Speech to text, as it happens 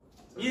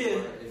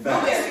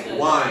Facts. Good.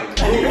 Wine.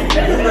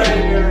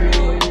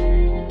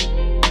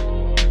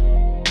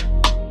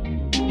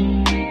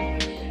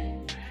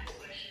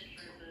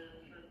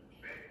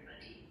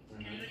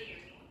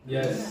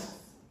 Yes.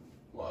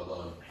 Well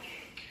done.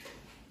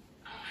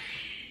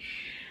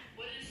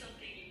 What is something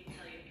you would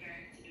tell your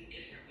parents to do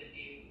different with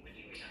you when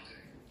you were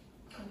younger?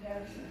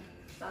 Comparison.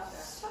 Stop that.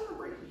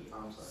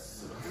 I'm sorry.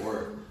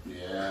 Support.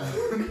 Yeah.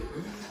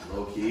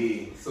 Low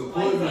key.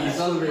 Support me.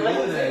 Celebrate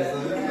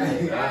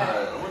that.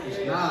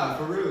 Yeah. Nah,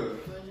 for real.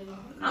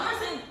 I'm not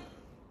saying.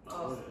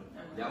 Oh,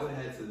 Y'all would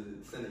have had to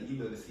send an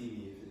email to see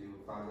me if you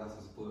found out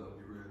some support. I'll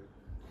be real.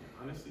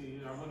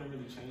 Honestly, I wouldn't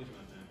really change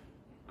nothing.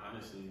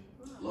 Honestly,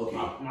 Low key.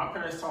 my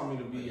parents taught me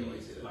to be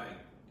like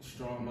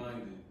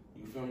strong-minded.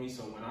 You feel me?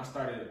 So when I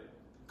started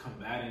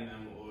combating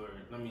them, or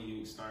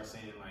you start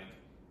saying like,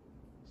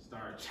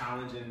 start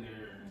challenging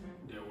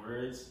their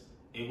words,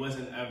 it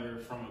wasn't ever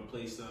from a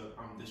place of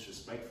I'm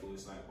disrespectful.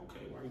 It's like,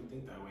 okay, why do you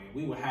think that way?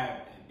 We would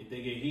have, if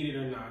they get heated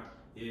or not,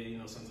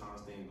 yeah,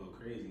 sometimes things go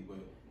crazy, but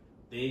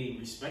they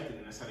respected it,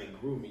 and that's how they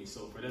grew me.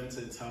 So for them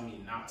to tell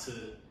me not to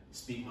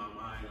speak my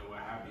mind or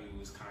what have you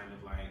was kind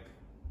of like,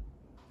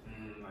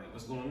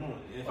 what's going on?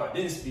 And if I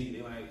didn't speak,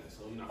 they're like,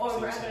 so you're not or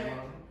gonna say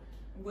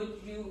rather,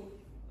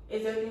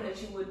 is there anything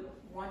that you would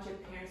want your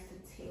parents to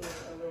tailor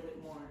a little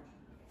bit more?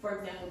 For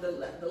example,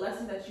 the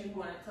lesson that you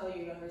want to tell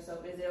your younger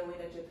self, is there a way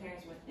that your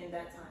parents went in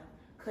that time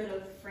could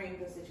have framed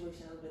the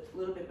situation a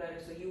little bit better,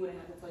 so you wouldn't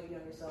have to tell your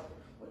younger self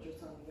what you're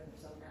telling your younger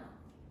self now?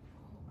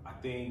 I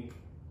think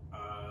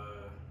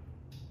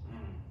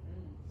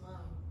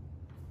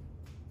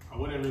I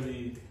wouldn't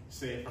really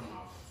say it from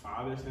my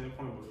father's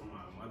standpoint, but from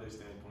my mother's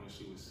standpoint,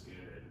 she was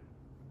scared.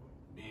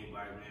 Being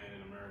black man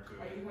in America.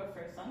 Are you her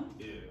first son?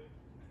 Yeah.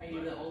 Are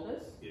you the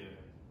oldest? Yeah.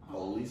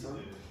 Only son?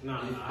 Yeah. No,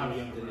 I have a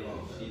younger brother.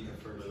 She's the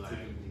first. But like,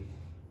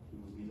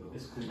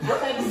 it's cool.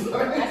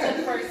 I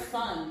said first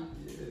son,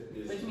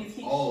 Yeah. which means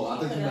he. Oh, I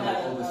he thought you could've meant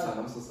had my oldest a- son.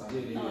 I'm so sorry.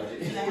 No, she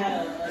could have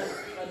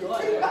had a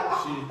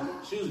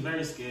daughter. She was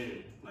very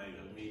scared, like,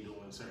 of me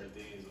doing certain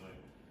things. Or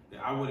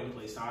that I wouldn't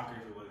play soccer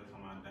if it wasn't for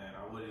my dad.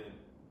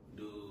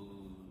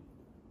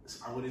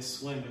 I wouldn't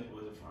swim if it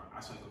wasn't for. I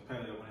swim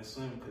competitive. I wouldn't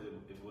swim because if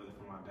it wasn't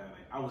for my dad.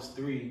 Like, I was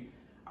 3,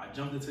 I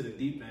jumped into the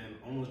deep end,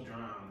 almost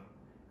drowned.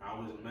 I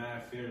was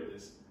mad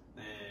fearless,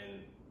 and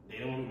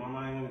my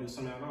mind didn't want me to do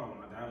swimming at all.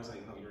 My dad was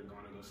like, "No, you're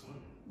going to go swim,"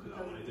 because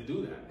I wanted to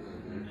do that,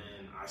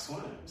 and I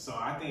swam. So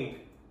I think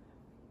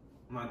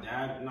my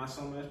dad not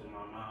so much, but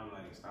my mom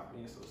like, stop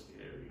being so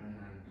scary.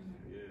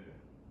 Yeah.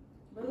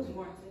 But it was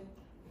warranted.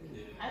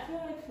 Yeah. I feel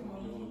like for I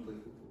want to me, play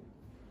football.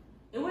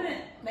 it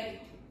wouldn't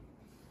like.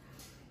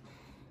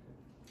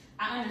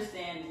 I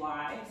understand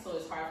why, so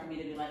it's hard for me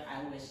to be like,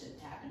 I wish it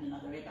happened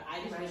another way, but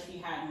I just wish we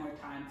had more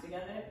time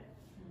together,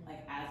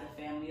 like as a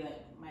family.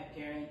 Like my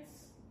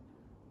parents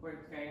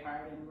worked very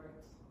hard and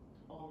worked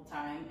all the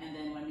time, and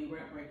then when we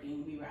weren't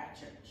working, we were at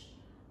church.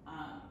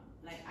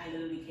 Like I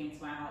literally came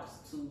to my house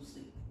to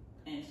sleep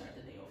and start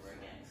the day over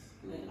again.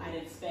 Like I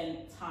didn't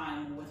spend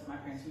time with my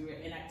parents. We were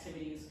in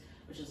activities,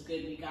 which is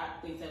good. We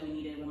got things that we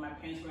needed. When my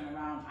parents weren't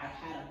around, I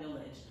had a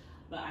village.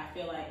 But I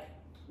feel like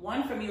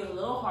one for me was a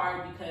little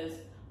hard because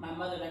my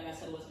mother, like I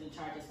said, was in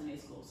charge of Sunday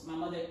school. So my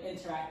mother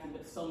interacted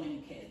with so many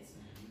kids.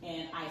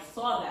 And I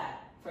saw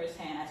that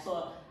firsthand. I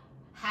saw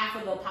half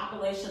of the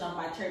population of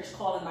my church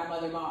calling my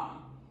mother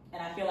mom.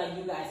 And I feel like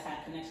you guys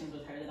had connections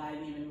with her that I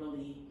didn't even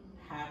really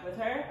have with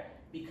her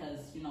because,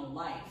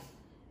 life.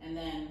 And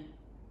then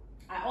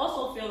I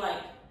also feel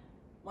like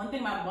one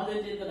thing my mother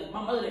did, like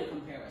my mother didn't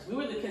compare us. We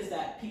were the kids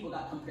that people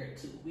got compared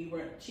to.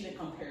 She didn't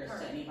compare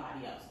us to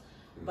anybody else.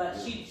 But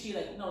she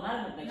like, no,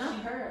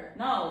 not her.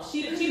 No,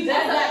 she That's did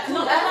that. No, that's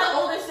not not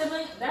older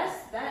sibling.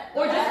 That's that.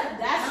 or just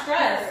that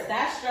stress. Her.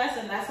 That stress,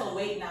 and that's a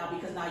weight now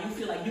because now you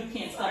feel like you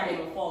can't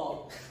stumble or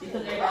fall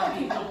because everybody's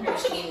being compared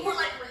to you. More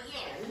like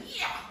Rianne.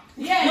 Yeah.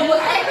 Yeah, No,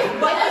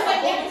 but it's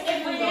like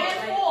if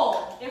Rianne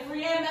fall, if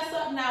Rianne mess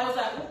up now, it's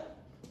like,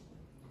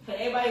 but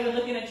everybody was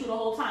looking at you the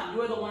whole time.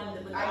 You were the one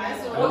that was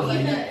Or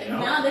even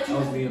now that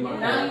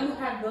Yeah. you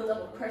have built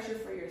up a pressure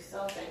for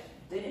yourself that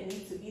didn't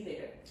need to be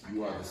there.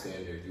 You are the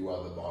standard. You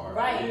are the bar.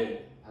 Right. Yeah.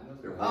 I know.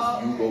 And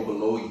once you go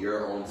below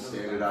your own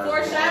standardized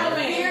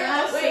foreshadowing. Fear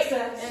of Wait,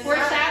 success.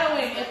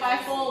 foreshadowing. If I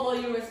fall,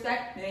 will you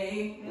respect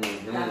me?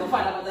 I'm gonna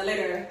find out about that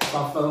later. If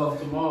I fell off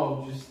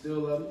tomorrow, would you still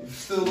love me? You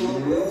still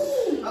love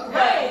me?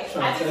 Right.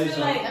 I just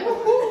feel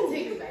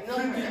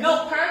like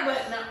no per,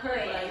 but not per.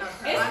 Like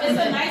it's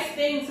a nice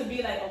thing to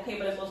be like okay,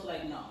 but it's also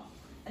like no.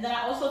 And then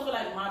I also feel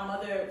like my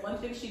mother. One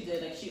thing she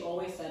did, like she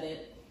always said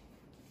it.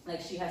 Like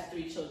she has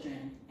 3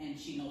 children, and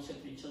she knows she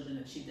has 3 children,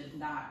 and she did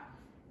not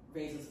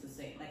raise us the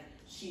same. Like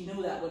she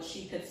knew that what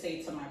she could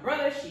say to my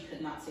brother, she could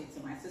not say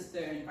to my sister,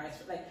 and vice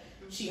versa. Like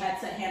she had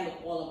to handle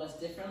all of us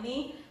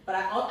differently. But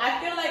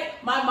I feel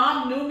like my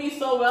mom knew me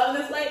so well,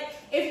 and it's like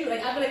I feel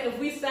like if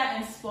we sat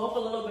and spoke a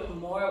little bit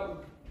more,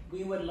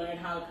 we would learn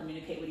how to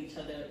communicate with each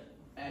other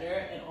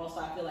better. And also,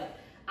 I feel like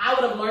I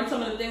would have learned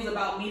some of the things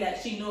about me that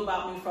she knew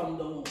about me from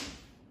the womb.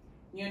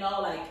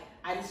 Like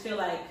I just feel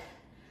like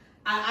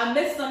I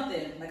missed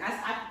something. Like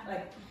I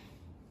like.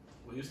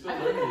 Well, you're still I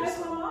feel like I learning miss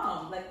my yourself.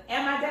 mom, like,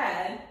 and my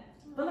dad.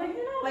 But like,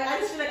 you know, like I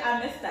just feel like I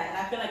miss that, and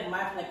I feel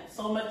like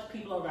so much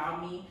people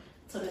around me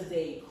to this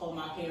day call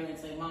my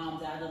parents like mom,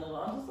 dad, blah, blah,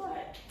 blah. I'm just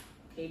like,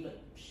 okay, but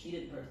she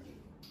didn't birth you.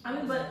 I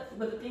mean, but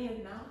the thing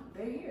is now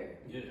they're here.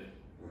 Yeah.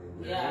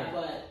 Yeah,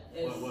 but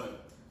it's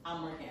What?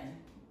 I'm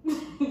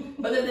working.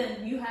 But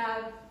then you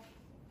have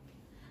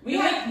We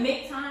you have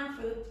make time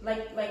for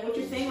like what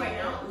you're saying right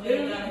now.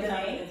 Literally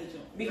today,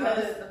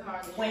 because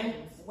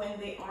when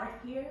they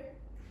aren't here,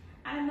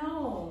 I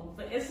know,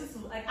 but it's just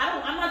like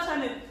I'm not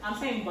trying to. I'm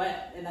saying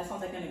but, and that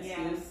sounds like an excuse.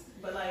 yeah.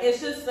 But like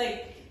It's just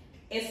like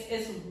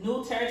it's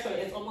new territory.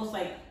 It's almost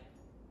like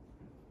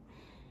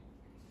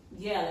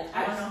like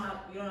I don't know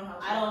how you don't know how.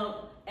 I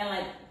don't and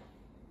like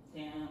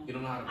damn. You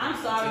don't know how to.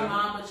 I'm sorry,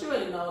 mom, but you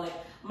already know. Like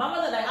my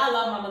mother, like I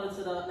love my mother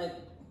to the like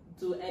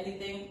do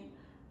anything.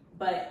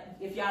 But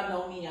if y'all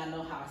know me, y'all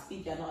know how I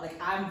speak. Y'all know like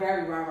I'm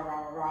very rah rah rah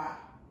rah rah.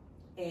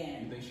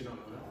 And You think she don't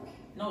know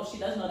that? no, she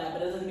does know that,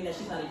 but it doesn't mean that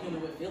she's not a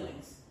human with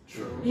feelings.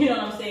 True. You know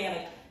what I'm saying?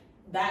 Like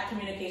that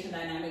communication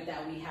dynamic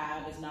that we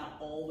have is not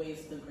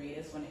always the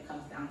greatest when it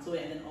comes down to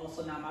it. And then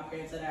also now my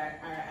parents that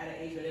are at an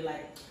age where they're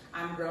like,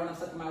 I'm grown, I'm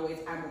stuck in my ways,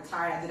 I'm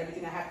retired, I did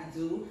everything I have to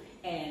do.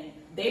 And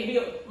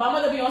my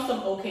mother be on some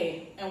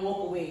okay and walk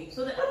away.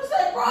 So then I'm just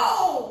like,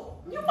 bro,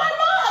 you my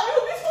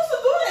mom, you supposed to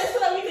do this so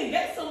that we can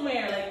get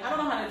somewhere. Like I don't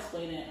know how to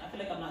explain it. I feel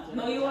like I'm not doing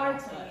it. No, you are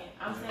but saying it.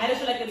 I'm saying I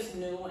just feel like it's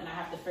new and I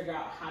have to figure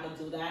out how to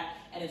do that.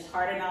 And it's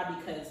harder now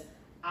because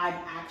I'm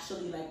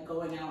actually like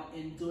going out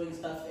and doing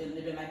stuff and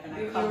living life, and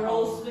I come your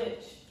role home.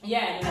 switch. Yeah,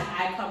 and like,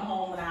 I come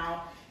home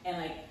now, and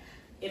like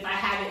if I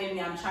have it in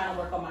me, I'm trying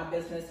to work on my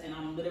business, and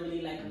I'm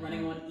literally like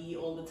running on E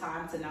all the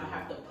time to now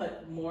have to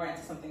put more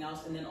into something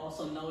else, and then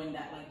also knowing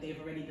that like they've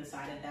already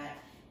decided that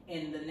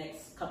in the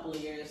next couple of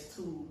years,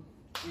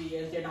 2-3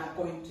 years, they're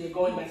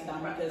going back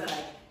down because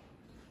like.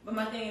 But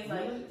my thing is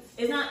like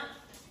it's not.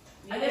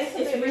 I guess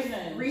it's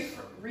it's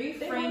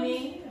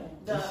reframing.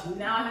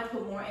 Now I have to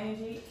put more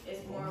energy.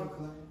 It's more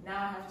now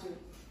I have to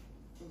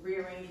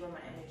rearrange where my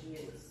energy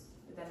is.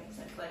 If that makes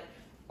sense, like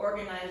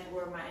organize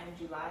where my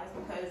energy lies.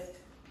 Because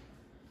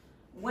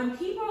when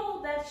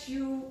people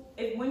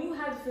when you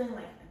have the feeling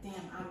like, damn,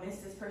 I miss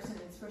this person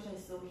and this person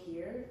is still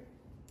here,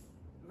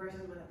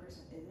 versus when that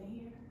person isn't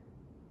here.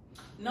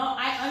 No,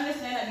 I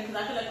understand that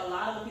because I feel like a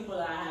lot of the people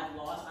that I have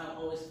lost, I've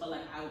always felt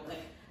like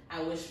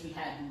I wish we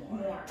had more.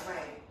 More,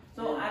 right?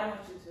 So I don't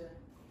want you to.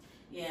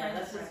 Yeah,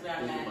 that's just where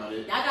I'm Think at. about it.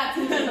 Y'all got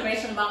too much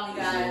information about me, You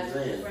see what I'm guys.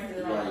 saying? Bring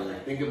it Right, around.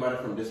 like, think about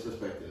it from this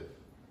perspective.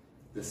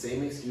 The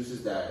same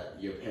excuses that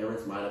your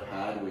parents might have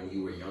had when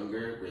you were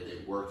younger, where they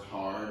worked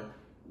hard,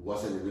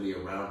 wasn't really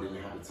around,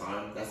 didn't have the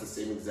time, that's the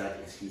same exact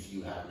excuse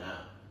you have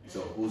now.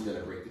 So who's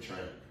gonna break the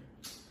trend?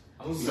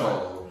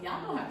 So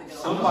Y'all don't have to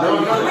go. Somebody-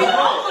 We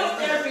almost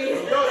therapy.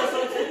 No, that's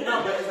what I'm saying.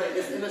 No, but it's like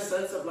it's in a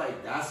sense of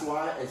like that's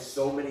why it's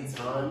so many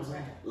times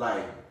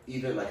like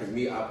even like 'cause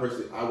me, I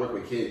work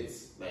with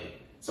kids,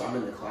 like so I'm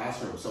in the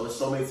classroom. So it's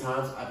so many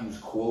times I've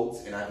used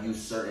quotes and I've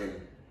used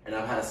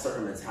I've had a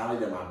certain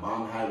mentality that my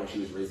mom had when she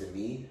was raising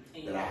me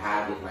that I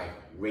have with like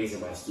raising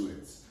my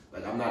students.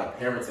 Like I'm not a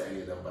parent to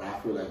any of them, but I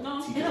feel like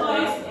No, teachers in a way,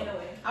 raise them.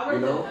 I work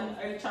You know? with an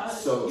early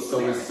childhood.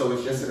 So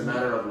it's just a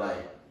matter of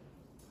like,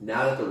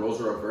 now that the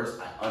roles are reversed,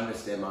 I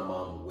understand my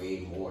mom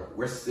way more.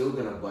 We're still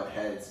gonna butt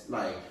heads,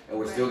 like, and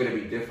we're still gonna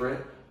be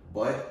different.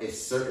 But it's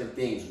certain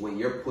things when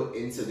you're put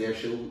into their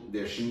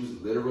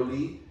shoes,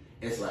 literally,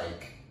 it's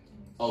like,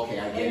 okay,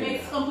 I get it. It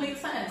makes complete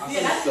sense. Okay,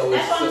 Yeah, that's so what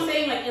it's- I'm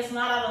saying. Like, it's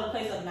not out of a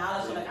place of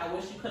knowledge. So, like, I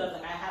wish you could have.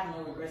 Like, I have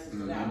no regrets to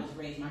the way I was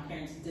raised. My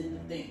parents did the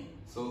thing.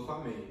 So if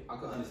I may, I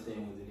can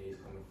understand where Danae is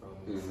coming from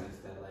in the Mhm. sense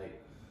that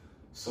like,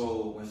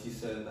 so when she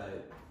said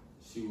that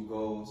she would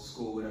go to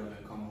school, whatever,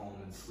 and come home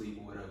and sleep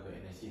or whatever,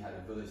 and then she had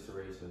a village to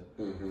raise her.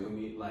 Mhm. For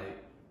me,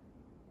 like,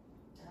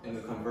 in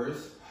the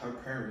converse, her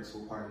parents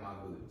were part of my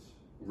village.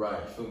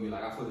 Right. You feel me?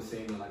 Like I feel the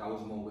same way. Like I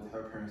was more with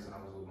her parents than I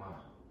was with mine.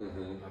 You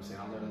know what I'm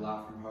saying? I learned a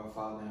lot from her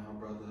father and her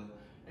brother,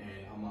 and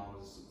her mom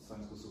was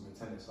Sunday school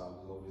superintendent, so I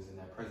was always in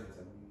that presence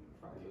every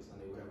Friday or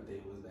Sunday, whatever day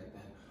it was back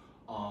then.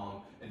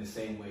 In the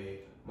same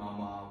way, my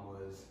mom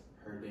was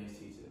her dance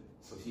teacher,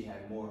 so she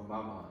had more of my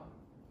mom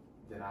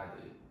than I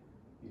did.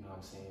 You know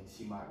what I'm saying?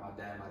 My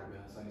dad might have been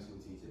her Sunday school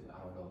teacher.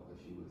 I don't know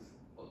if she was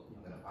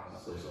young enough. I don't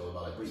know. So it's all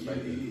about like But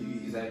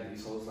perspective. exactly.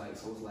 So it's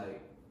like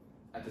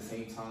at the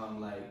same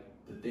time, like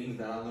the things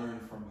that I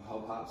learned from her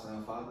pops and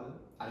her father,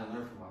 I didn't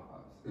learn from my pops.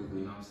 You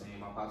know what I'm saying?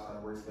 My pops had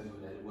a work schedule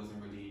that it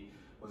wasn't really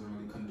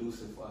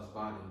conducive for us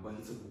bonding. But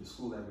he took me to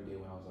school every day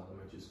when I was in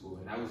elementary school,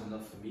 and that was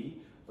enough for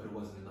me. But it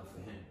wasn't enough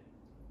for him.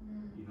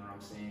 You know what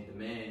I'm saying? The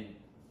man,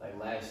 like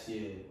last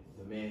year,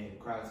 the man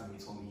cried to me,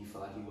 told me he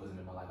felt like he wasn't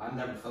in my life. I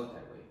never felt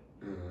that way.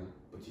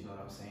 But you know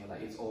what I'm saying?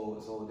 Like it's all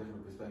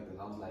different perspectives.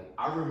 I was like,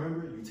 I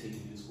remember you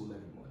taking me to school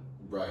every morning.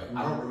 Right.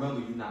 I don't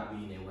remember you not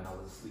being there when I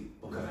was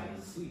asleep because I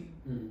was asleep.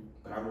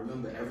 But I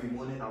remember every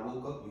morning I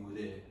woke up, you were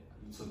there.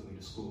 You took me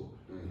to school.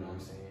 You know what I'm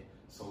saying?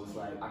 So it's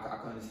like I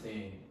can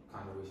understand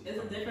kind of what she's There's a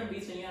coming difference from.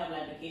 between you have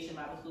like vacation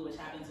Bible school, which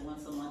happens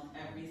once a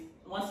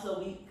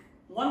week.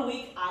 1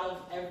 week out of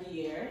every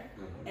year,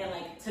 and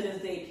like to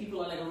this day,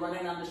 people are like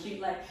running down the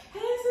street like, "Hey,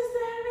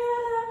 Sister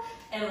Henrietta,"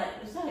 and like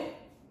it's like,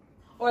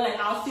 or like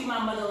I'll see my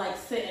mother like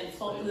sit and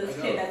talk to this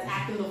kid that's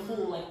acting the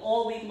fool like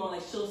all week long.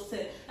 Like she'll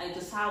sit like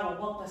Josiah will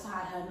walk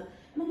beside her,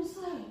 and I'm just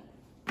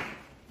like,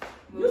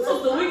 "You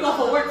took the week off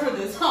of work for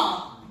this,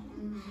 huh?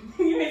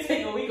 You didn't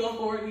take a week off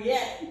of work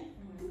yet."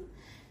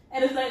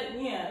 And it's like,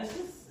 yeah, it's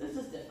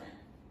just different.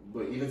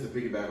 But even to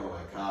piggyback on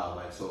like Kyle,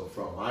 like so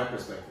from my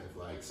perspective,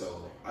 like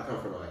so I come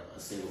from like a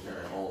single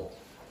parent home,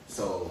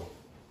 so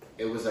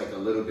it was like a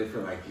little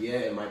different. Like yeah,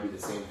 it might be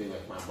the same thing.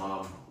 Like my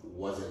mom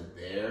wasn't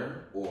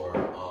there, or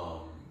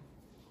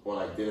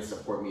like didn't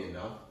support me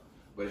enough.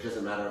 But it's just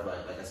a matter of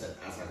like I said,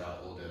 as I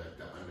got older, like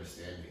the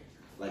understanding.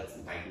 Like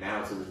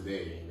now to this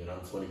day, I mean,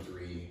 I'm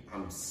 23,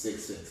 I'm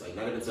 6'6", like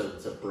not even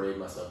to parade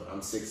myself, but I'm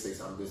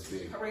 6'6", I'm this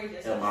big,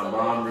 and my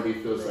mom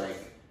really feels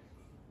like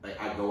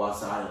I go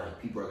outside and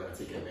like people are gonna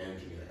take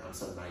advantage of me. Like I'm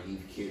some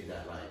naive kid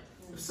that like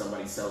if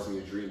somebody sells me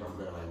a dream, I'm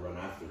gonna like run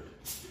after it.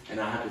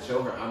 And I have to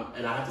show her.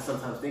 And I have to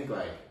sometimes think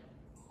like,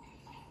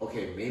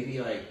 okay, maybe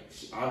like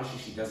obviously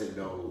she doesn't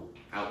know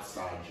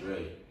outside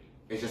Dre.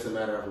 It's just a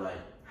matter of like,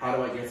 how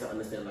do I get to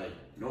understand like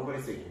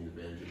nobody's taking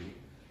advantage of me.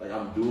 Like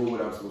I'm doing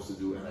what I'm supposed to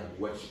do, and like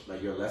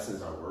like your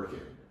lessons are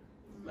working.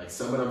 Like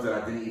some of them that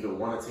I didn't even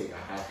want to take,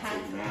 I have to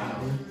take now.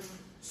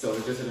 So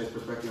it's just in this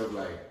perspective of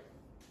like,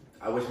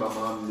 I wish my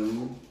mom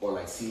knew or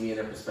like see me in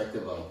a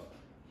perspective of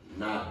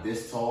not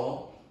this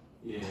tall,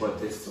 but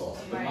this tall.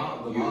 The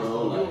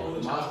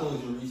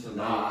milestones you're reaching.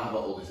 Nah, I have an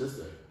older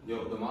sister.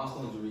 Yo, the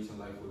milestones you're reaching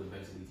like will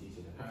eventually teach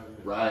you that.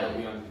 Right. I'll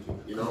be honest with you.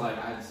 You know, like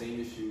I had the same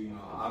issue. You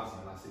know, obviously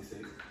I'm not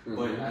 6'6",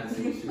 but I had the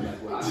same issue.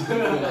 Like well,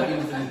 like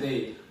even to this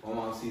day, my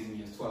mom sees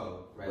me as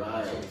 12, right?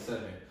 I'm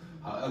 27.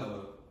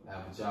 However, I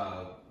have a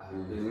job, I have a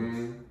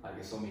business, like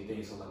there's so many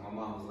things. So like my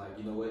mom was like,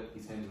 you know what?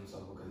 He's handling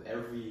himself because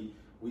every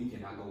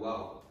weekend I go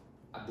out,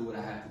 I do what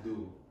I have to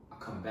do. I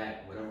come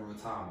back whatever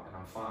time and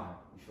I'm fine.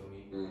 You feel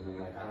me?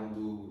 Like I don't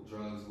do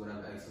drugs,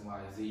 whatever X and Y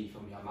and Z. You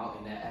feel me? I'm out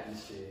in that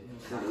atmosphere. And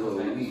I come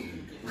back.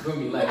 You feel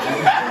me? Like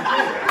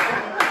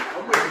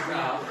I'm with you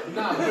now.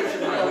 Nah, I'm with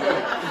you now.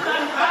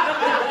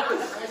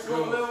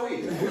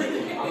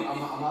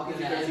 I'm out in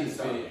that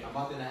atmosphere. I'm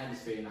out in the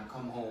atmosphere and I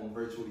come home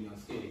virtually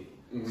unscathed.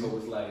 So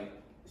it's like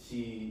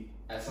she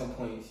at some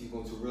point she's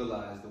going to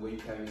realize the way you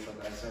carry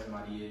yourself at a certain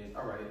amount of years.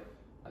 All right,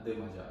 I did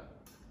my job.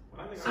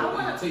 I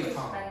want to push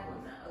back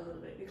on that a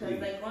little bit because,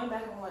 like, going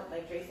back on what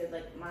like Dre said,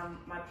 like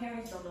my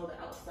parents don't know the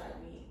outside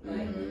me.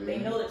 Like they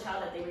know the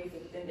child that they raised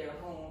within their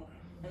home,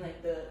 and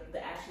like the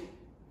actually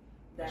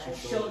that I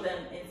show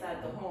them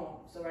inside the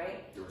home. So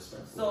right. You're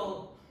respectful.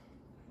 So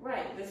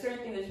right, there's certain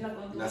things that you're not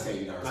going to do. Not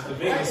saying you're not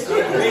respectful. I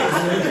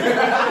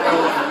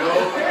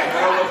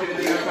don't want you to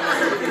think I'm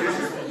trying to say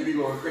disrespect. You be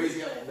going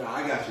crazy. No,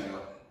 I got you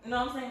though. No,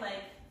 I'm saying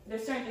like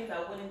there's certain things I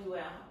wouldn't do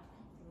at home.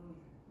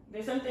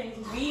 There's some things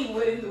we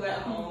wouldn't do at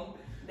home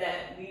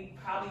that we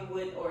probably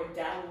would or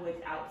dabble with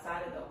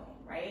outside of the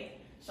home, right?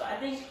 So I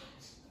think.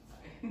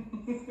 I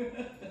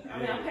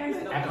mean, our parents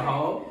don't.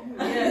 Alcohol.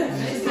 Yeah.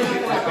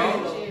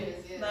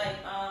 Like,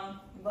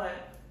 but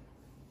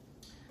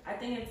I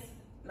think it's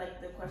like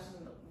the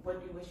question: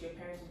 what do you wish your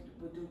parents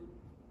would do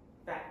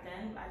back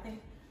then? I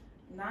think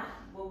not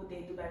what would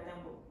they do back then,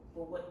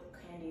 but what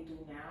can they do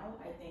now?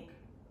 I think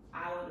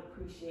I would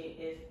appreciate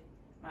if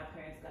my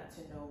parents got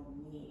to know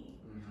me.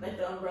 Like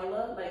the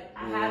umbrella, like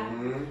I have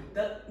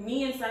the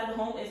me inside the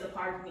home is a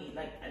part of me.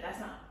 Like that's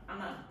not, I'm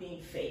not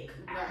being fake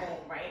at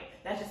home, right?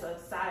 That's just a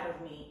side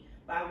of me.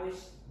 But I wish,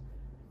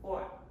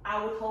 or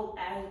I would hope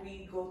as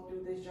we go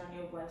through this journey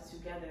of life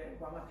together,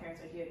 while my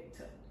parents are here,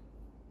 to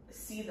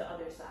see the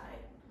other side,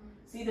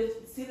 see the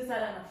side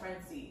that my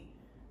friends see.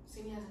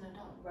 See me as an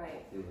adult,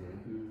 right?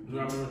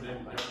 Remember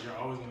that you're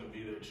always going to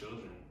be their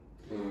children.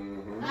 I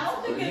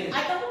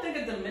don't think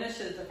it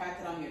diminishes the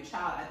fact that I'm your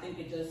child. I think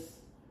it just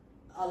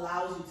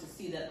allows you to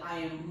see that I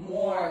am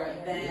more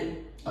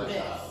than a this.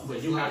 child.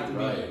 But you have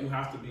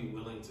to be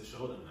willing to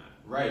show them that.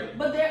 Right.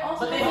 But they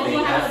also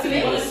have to be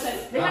able to.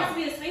 There has to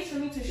be a space for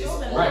me to show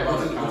them. Right.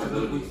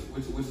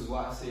 Which is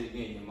why I say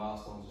again, your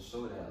milestones will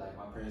show that. Like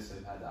my parents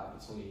have had the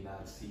opportunity now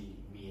to see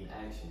me in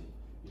action.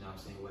 You know what I'm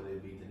saying? Whether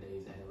it be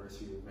Danae's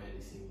anniversary event,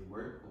 they see me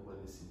work, or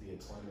whether it be a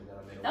tournament that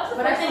I made. I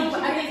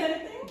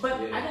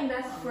think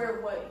that's for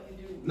what you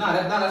do.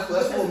 That's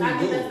what we do. I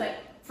think that's like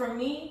for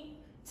me.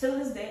 Till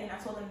this day, and I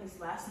told them this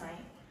last night,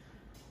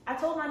 I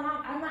told my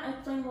mom, I'm not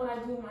explaining what I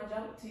do in my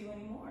job to you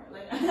anymore.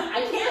 Like,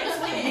 I can't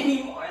explain it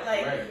anymore.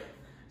 Like, right.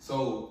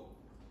 So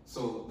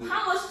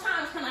how much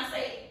times can I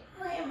say,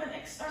 I am an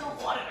external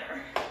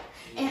auditor,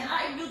 and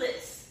I do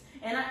this?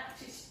 And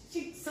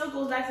she still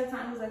goes back to the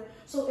time, was like,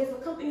 so if a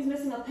company's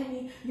missing a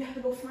penny, you have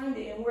to go find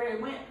it and where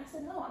it went. I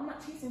said, no, I'm not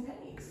chasing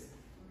pennies.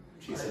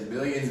 Chasing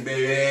millions,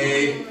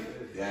 baby.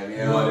 Yeah,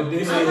 but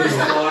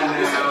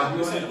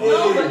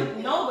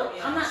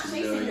I'm not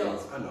chasing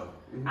those. I know.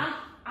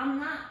 I'm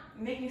not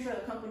making sure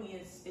the company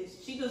is.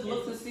 She just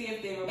looks to see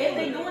if they're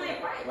doing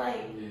it right,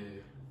 like.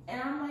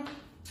 And I'm like,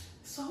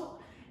 so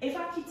if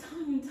I keep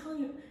telling you,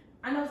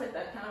 I know it's like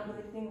that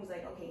accountability thing was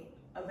like, okay,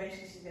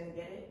 eventually she's gonna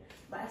get it.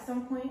 But at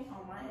some point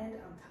on my end,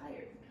 I'm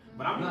tired.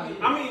 But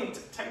I mean,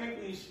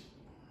 technically,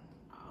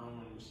 I don't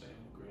want to say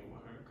I'm agreeing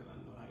with her because I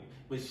know how.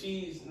 But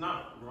she's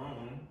not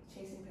wrong.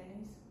 Chasing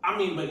pennies. I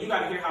mean, but you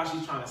got to hear how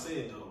she's trying to say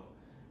it though.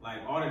 Like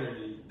auditor,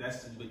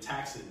 that's with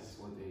taxes.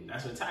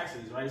 That's what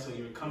taxes, right? So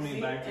you're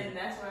coming back to, and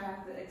that's where I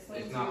have to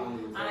explain It's to not you.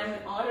 only I'm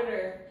an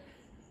auditor.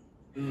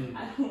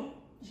 I don't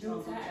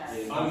do tax.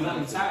 Oh, you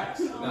don't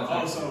tax.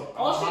 Also,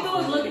 all she do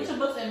is look at your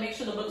books and make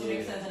sure the books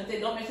make sense. And if they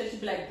don't make sense,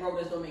 she'd be like, "Bro,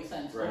 this don't make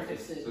sense. right. Don't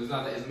fix it." So it's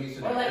not that it's making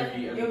sure Or that like,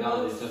 every your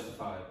dollar books is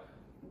justified.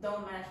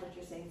 don't match what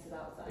you're saying to the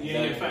outside.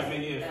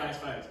 Yeah,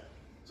 facts.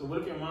 So what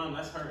if your mom,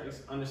 that's her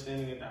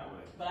understanding it that way?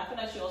 But I feel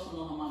like she also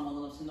know her mom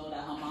well enough to know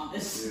that her mom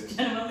is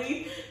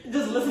generally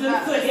just listening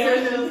to the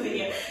original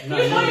singing. No,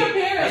 You know me- your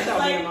parents. That's how me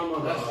Like, and my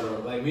mother are.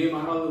 Like me and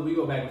my mother, we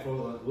go back and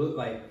forth.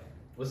 Like,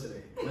 what's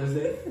today?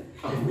 Wednesday.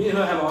 If me and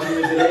her have an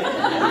argument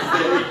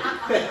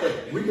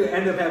today, we could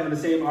end up having the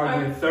same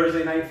argument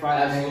Thursday night,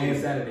 Friday night,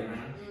 and Saturday night.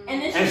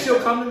 And she'll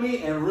come to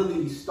me and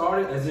really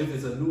start it as if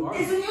it's a new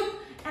argument. Isn't you?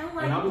 And I'm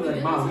like, And I'll be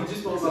like, Mom, we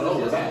just spoke about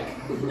this yesterday.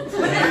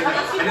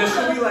 and And then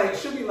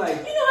she'll be like,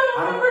 you know,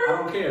 I I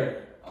don't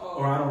care,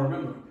 or I don't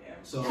remember.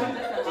 So she do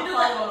that. Don't know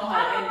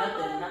how to end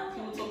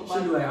nothing. People talk about.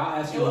 she'll be like, I'll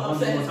ask you one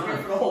upset more his friend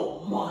time. for the whole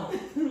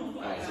month.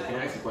 Alright, so can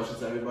I ask a question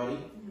to everybody?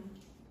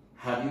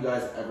 Have you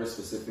guys ever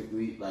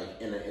specifically, like,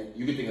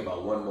 you can think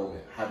about one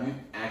moment, have you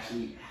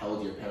actually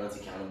held your parents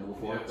accountable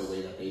for it the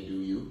way that they do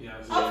you?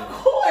 Yes. Of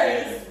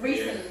course.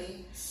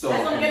 recently. So,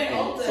 As I'm getting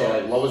older. so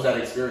like, what was that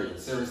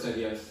experience? Sarah said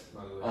yes,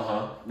 by the way.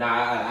 Now,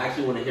 I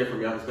actually want to hear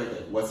from your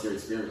perspective. What's your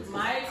experience?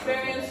 My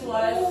experience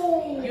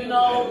was, you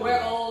know,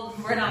 we're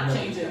old, we're not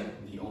changing.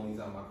 The only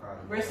time I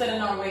cried. We're set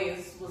in our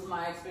ways was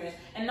my experience.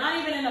 And not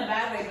even in a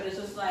bad way, but it's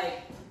just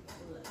like,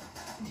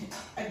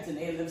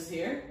 Danae lives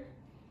here.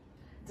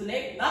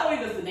 Danae, not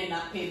only does Danae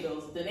not pay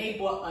bills, Danae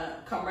bought a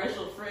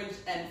commercial fridge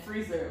and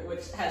freezer,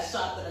 which has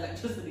shot the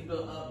electricity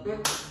bill up.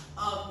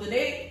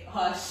 Danae,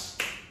 hush.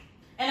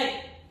 And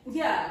like,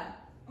 yeah,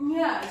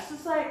 it's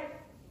just like,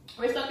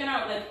 we're stuck in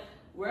our, like,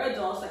 we're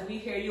adults, like, we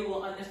hear you,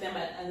 we'll understand,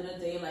 but at the end of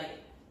the day, like,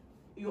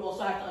 you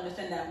also have to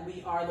understand that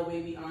we are the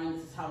way we are and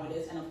this is how it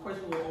is. And of course,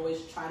 we will always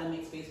try to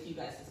make space for you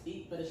guys to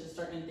speak, but it's just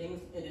certain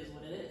things, it is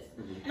what it is.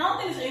 Mm-hmm. And I don't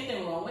think there's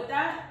anything wrong with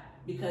that,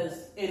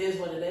 because it is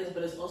what it is,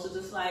 but it's also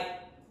just like,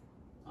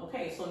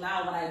 okay, so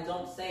now when I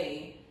don't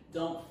say,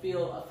 don't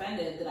feel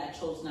offended that I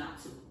chose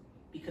not to,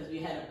 because we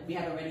have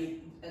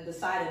already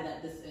decided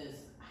that this is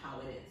how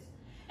it is.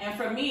 And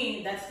for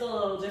me, that's still a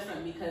little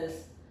different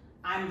because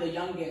I'm the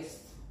youngest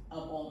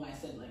of all my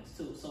siblings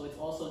too. So it's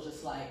also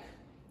just like,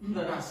 You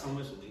got so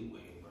much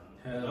leeway,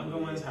 bro. Younger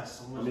ones have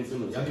so much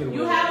leeway.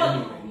 you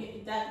have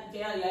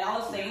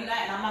y'all are saying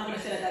that, and I'm not gonna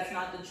say that that's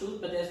not the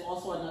truth, but there's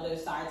also another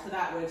side to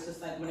that where it's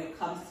just like when it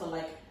comes to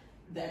like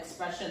the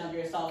expression of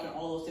yourself and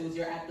all those things,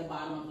 you're at the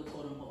bottom of the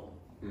totem pole.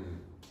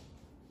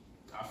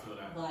 I feel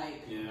that.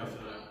 Like, Yeah, I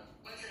feel that.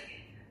 1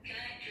 second. Can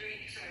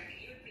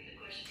you repeat the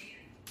question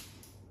again?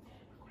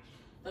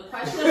 the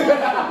question was,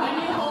 when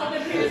you hold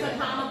your peers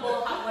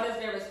accountable, what is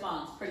their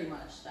response? Pretty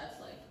much, that's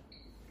like.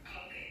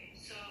 Okay,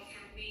 so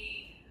for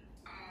me,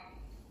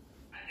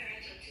 my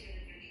parents are two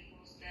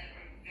individuals that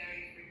are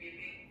very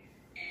forgiving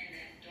and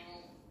that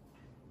don't,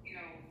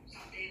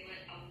 they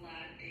let a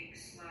lot of things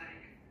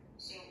slide.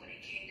 So when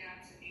it came down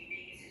to me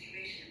being in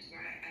situations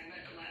where I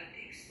let a lot of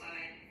things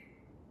slide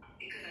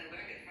because I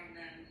learned it from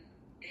them,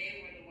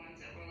 they were the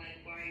ones that were like,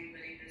 why are you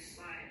letting this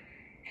slide?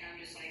 And I'm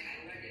just like,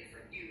 I learned it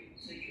from you.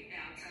 So you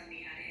now tell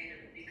me how to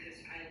handle it because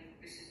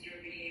this is your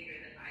behavior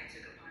that I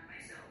took upon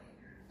myself.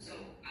 So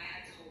I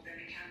had to hold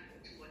them accountable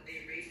to what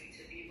they raised me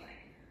to be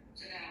like.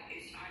 So now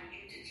it's on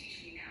you to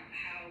teach me now.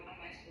 How am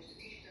I supposed to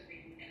teach you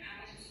something new? And how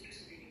am I supposed to do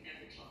something you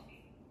never taught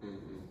me?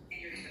 And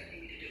you're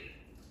expecting me to do it.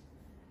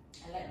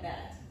 I like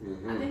that.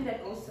 I think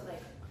that goes to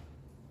like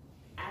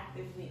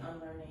actively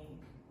unlearning,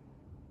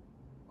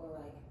 or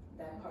like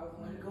that part of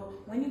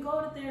when you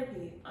go to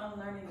therapy,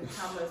 unlearning the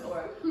traumas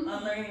or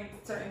unlearning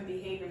certain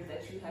behaviors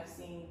that you have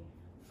seen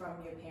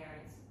from your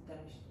parents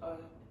or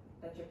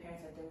that your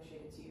parents have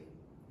demonstrated to you.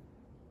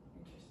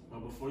 Interesting. But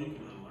before you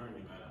can unlearn,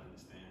 you gotta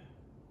understand.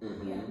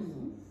 Yes,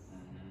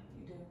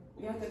 you do.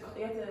 You have to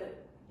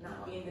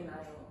not be in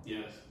denial.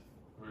 Yes,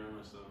 very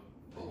much so.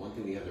 But one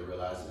thing we have to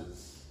realize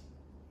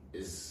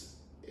is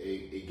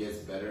it gets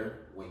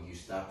better when you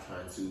stop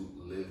trying to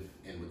live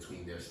in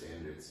between their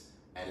standards.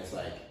 And it's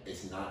like,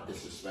 it's not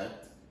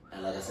disrespect.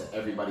 And like I said,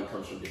 everybody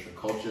comes from different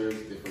cultures,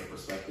 different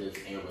perspectives,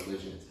 and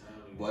religions.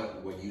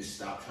 But when you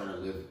stop trying to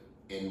live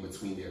in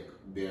between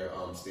their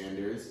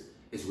standards,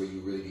 is where you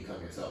really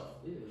become yourself.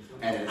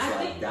 And it's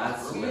like,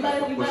 that's where the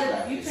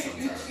pushback is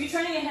sometimes. You're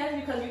turning your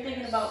head because you're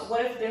thinking about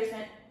what if their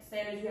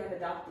standards you have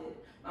adopted.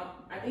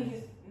 I think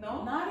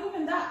no? Not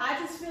even that. I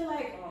just feel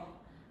like,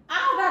 I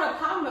don't got a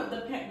problem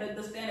with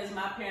the standards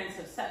my parents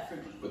have set for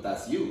me. But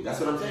that's you. That's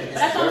what I'm saying. But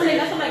that's what I'm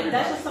saying.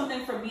 That's just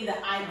something for me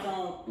that I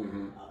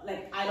don't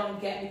like. I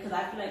don't get, because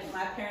I feel like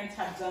my parents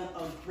have done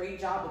a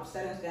great job of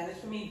setting standards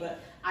for me,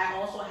 but I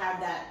also have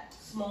that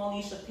small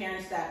niche of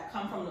parents that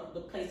come from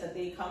the place that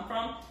they come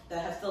from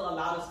that have still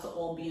allowed us to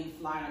all be in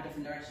fly in a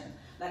different direction.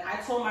 Like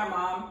I told my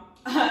mom,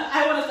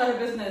 I want to start a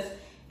business,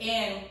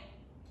 and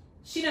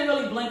she didn't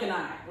really blink an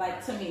eye.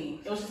 Like to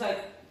me, it was just like,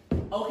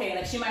 okay,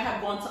 like she might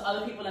have gone to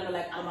other people and be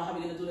like, I don't know how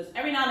we're gonna do this.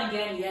 Every now and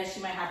again, yes, she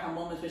might have her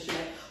moments where she's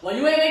like, well,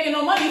 you ain't making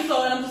no money,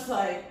 so, and I'm just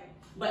like,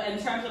 but in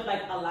terms of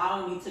like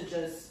allowing me to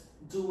just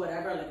do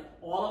whatever, like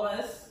all of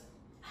us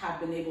have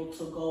been able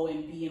to go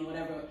and be in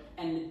whatever,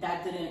 and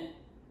that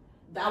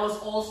was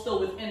all still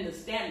within the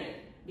standard,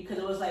 because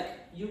it was like,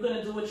 you're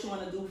gonna do what you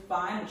want to do,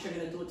 fine, but you're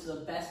gonna do it to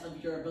the best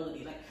of your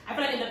ability. Like I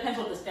feel like it depends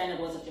what the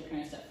standard was that your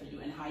parents set for you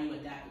and how you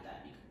adopted.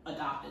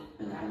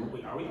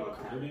 Wait, are we all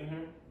Caribbean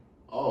here?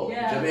 Oh,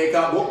 yeah. Jamaica.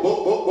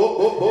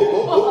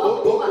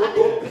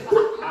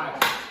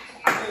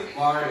 I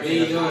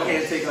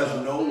can't take us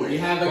nowhere. We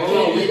have a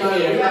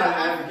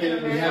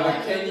Kenyan. We have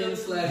a Kenyan /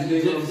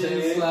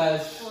 Egyptian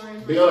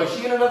 / Yo,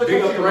 she in another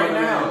Big country up right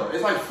the now.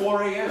 It's like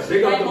 4 a.m.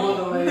 Big up the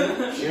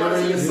motherland. She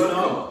might see the sun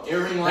come up.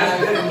 Earring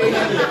live.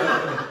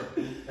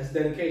 That's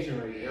dedication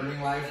right there.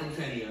 Earring live from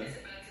Kenya. It's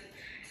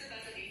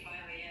about to be 5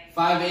 a.m.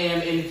 5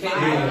 a.m. in Kenya.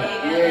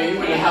 Yeah,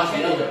 you in the house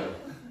together.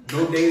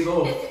 No days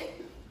off.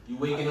 You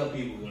waking up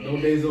people.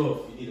 No days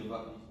off. You need you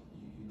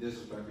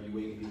disrespectful. You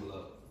waking people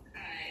up.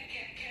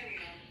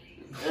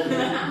 Carry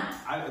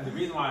on. The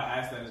reason why I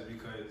asked that is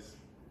because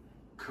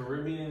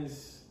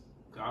Caribbeans,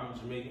 I'm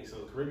Jamaican,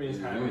 so Caribbeans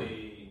have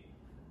a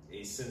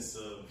sense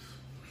of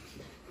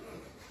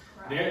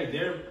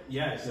their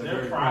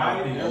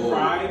pride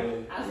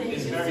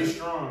is very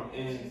strong,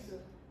 and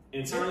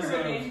in terms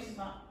of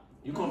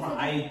you come from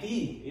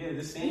Haiti,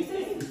 the same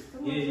thing,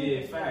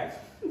 facts.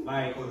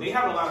 Like they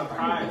have a lot of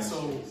pride,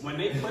 so when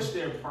they push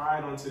their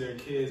pride onto their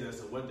kids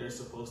as to what they're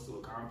supposed to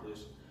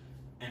accomplish,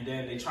 and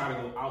then they try to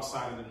go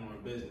outside of the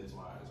norm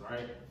business-wise,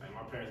 right? Like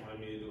my parents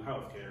wanted me to do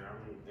healthcare.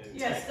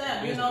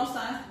 STEM, you know,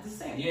 science is the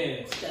same.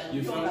 Yeah, STEM,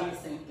 you you feel don't me? have the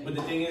same thing. But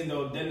the thing is,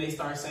 though, then they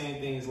start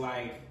saying things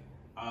like,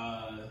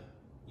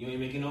 "You ain't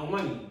making no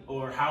money,"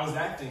 or "How's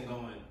that thing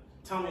going?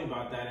 Tell me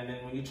about that." And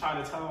then when you try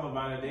to tell them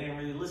about it, they ain't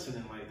really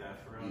listening like that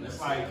for real. And it's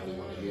like,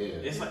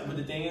 but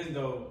the thing is,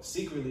 though,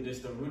 secretly they're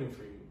still rooting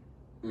for you.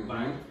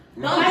 Like,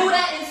 don't do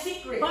that in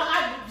secret. But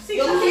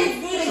your kids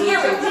need to hear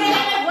it.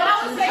 What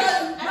I was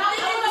saying, and I'm going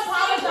to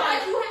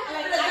apologize. You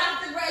have the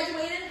doctor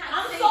graduated.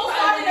 I'm so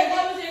sorry that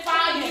was in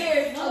 5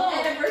 years of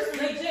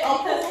anniversary. Legit.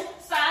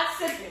 Side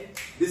sipping.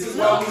 This is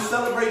why we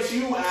celebrate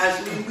you,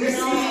 Ashley. We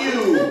see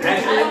you.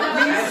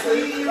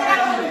 Ashley.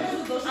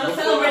 I'm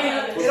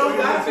celebrating. It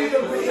don't gotta be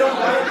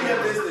a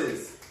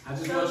business. I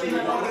just want you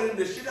to know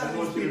the shit out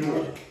of these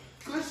people.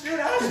 Good shit,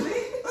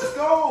 Ashley. Let's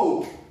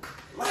go.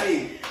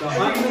 Like, the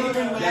hunnie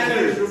that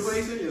is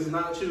replacing is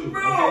not you.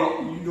 Bro.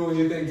 Okay, you doing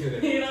your thing today.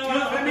 You know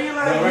what I mean?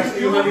 Like, the rest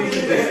of you honey need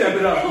to step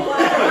it up.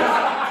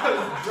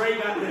 Dre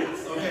got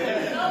this.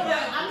 Okay. No, but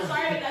I'm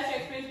sorry that that's your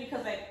experience,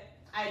 because like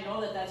I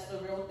know that that's the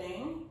real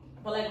thing.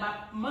 But like my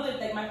mother,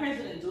 like my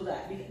parents didn't do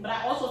that. But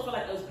I also feel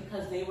like it was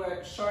because they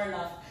were sure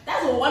enough.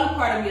 That's one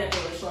part of me that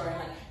they were sure.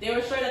 Like they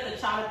were sure that the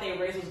child that they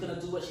raised was gonna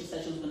do what she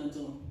said she was gonna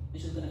do.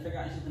 And she was gonna figure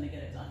out and she was gonna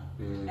get it done.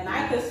 Mm-hmm. And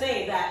I could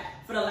say that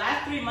for the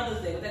last 3 Mother's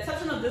Day, with the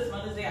exception of this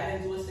Mother's Day, I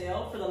didn't do a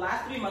sale. For the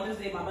last 3 Mother's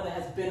Day, my mother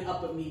has been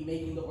up with me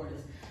making the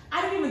orders.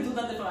 I didn't even do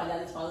nothing for my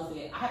dad's Father's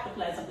Day. I have to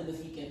plan something this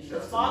weekend.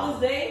 This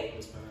Father's Day,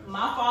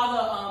 my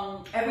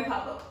father, every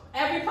papa,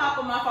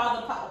 my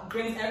father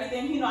brings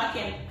everything. You know, I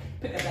can't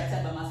pick up that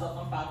tent by myself.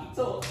 I'm 5 feet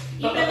tall.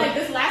 Even like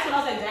this last one, I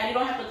was like, Dad, you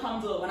don't have to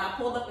come do it. When I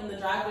pulled up in the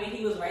driveway,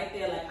 he was right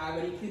there. Like, I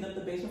already cleaned up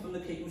the basement from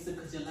the cake mix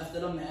because you left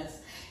it a mess.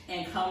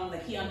 And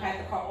like he unpacked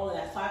the car, all of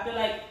that. So I feel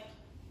like,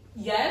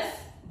 yes,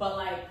 but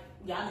like,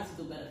 y'all need to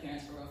do better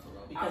parents for real,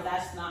 because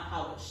that's not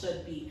how it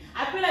should be.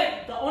 I feel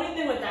like the only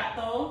thing with that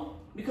though,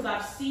 because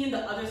I've seen the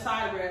other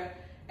side where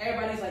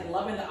everybody's like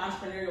loving the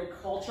entrepreneurial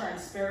culture and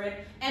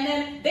spirit, and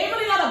then they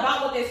really not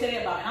about what they say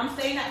they're about. And I'm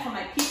saying that from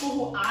like people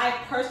who I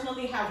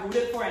personally have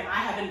rooted for and I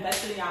have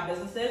invested in y'all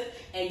businesses,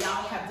 and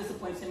y'all have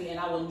disappointed me, and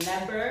I will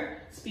never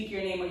speak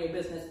your name or your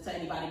business to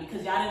anybody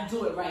because y'all didn't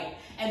do it right.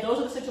 And those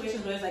are the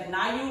situations where it's like,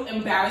 now you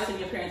embarrassing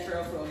your parents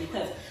for real,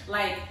 because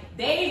like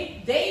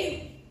they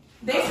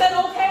said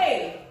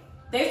okay.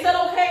 They said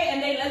okay,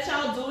 and they let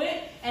y'all do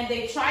it, and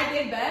they tried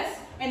their best,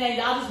 and then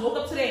y'all just woke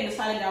up today and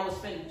decided that was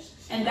finished.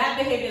 And that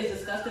behavior is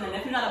disgusting, and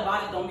if you're not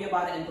about it, don't be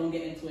about it and don't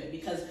get into it,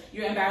 because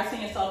you're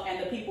embarrassing yourself and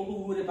the people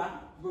who rooted for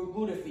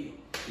you.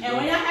 And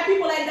when y'all have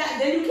people like that,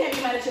 then you can't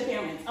be mad at your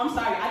parents. I'm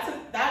sorry, I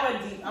took that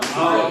one deep. I'm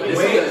sorry.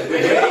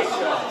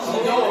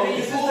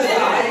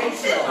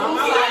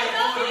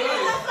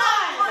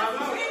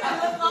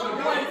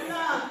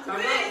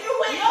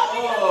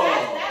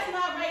 That's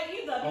not right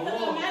either.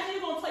 Because imagine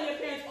you're gonna tell your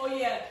parents, oh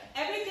yeah,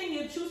 everything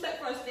you set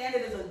for a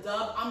standard is a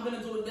dub. I'm gonna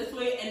do it this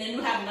way, and then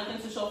you have nothing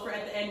to show for it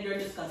at the end. You're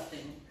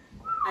disgusting.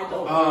 I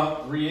don't.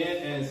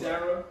 Rianne and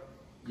Sarah,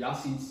 y'all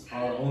seats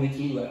are only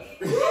 2 left.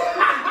 So,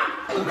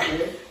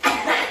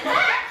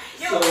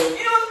 you know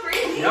what's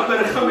crazy? Y'all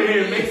better come in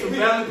here and make some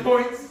valid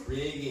points.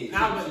 Rig it.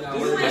 Nah, but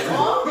You went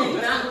off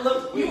and not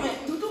look. You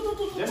went. No,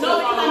 Just because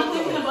I'm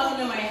thinking about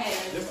them in my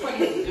head.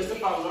 Just to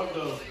follow up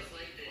though.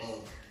 Oh.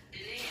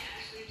 Did they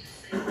actually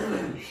just say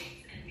things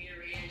and me and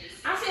Rhea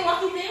just I say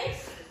wacky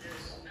things.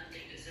 there's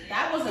nothing to say?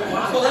 That wasn't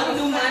wacky. So let me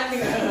do my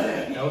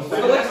thing. That was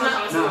So that's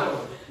fast.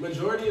 not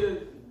majority of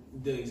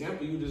the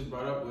example you just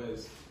brought up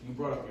was you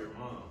brought up your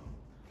mom.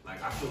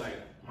 Like I feel like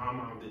my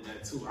mom did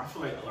that too. I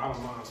feel like a lot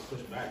of moms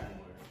push back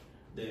more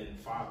than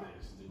fathers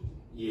do.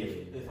 Yeah.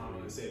 If I'm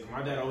gonna say it.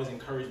 My dad always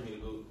encouraged me to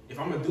go. If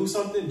I'm gonna do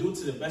something, do it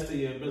to the best of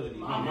your ability.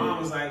 My mom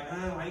was like,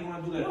 why you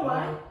wanna do that? You know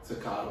what? To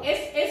coddle.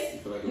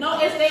 It's like no,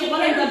 it's they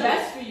wanting the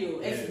best for you.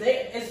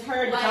 It's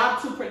her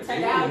job to protect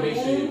They that want to make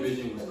sure your womb.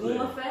 vision was The womb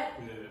clear.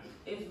 effect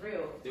Yeah. is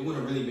real. They want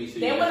to really make sure.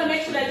 They want to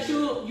make sure that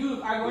you.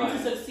 you are going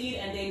Right. to succeed,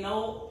 and they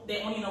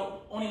only know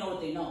what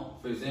they know.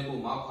 For example,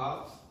 my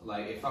pops,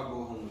 like if I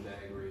go home with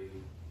that grade,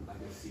 like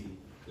a C,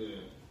 Yeah.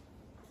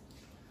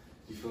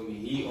 you feel me?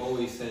 He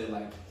always said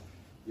like,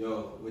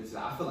 yo, which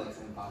I feel like it's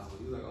impossible.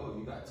 He was like, oh,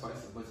 you got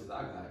twice as much as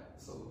I got,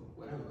 so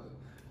whatever.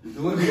 You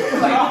doing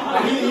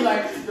good? He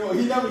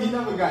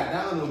never got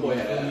down on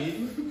me.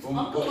 You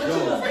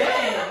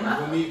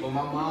feel me? But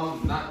my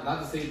mom,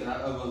 not to say that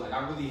I ever like,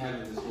 I really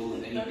haven't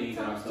disclosed anything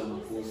that I've done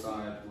before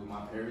side with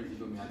my parents. You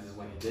feel me? I just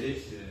went and did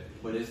it. Yeah.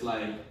 But it's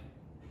like,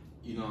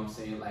 you know what I'm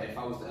saying? Like if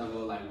I was to ever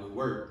like with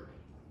work,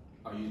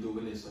 are you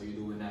doing this? Are you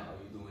doing that? Are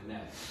you doing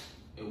that?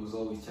 It was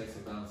always checks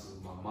and balances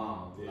with my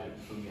mom. Yeah. Like,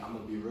 you feel me? I'm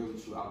gonna be real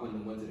with you. I wouldn't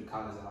have went to the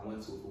college that I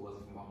went to if it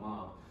wasn't for my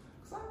mom.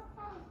 Cause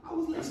I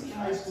was lazy in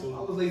high school. I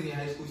was lazy in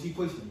high school. She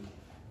pushed me.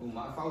 If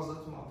I was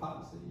up to my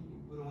pops, you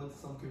would have went to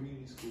some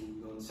community school.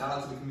 You know, shout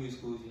out to the community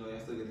schools. You know, y'all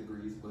still get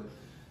degrees, but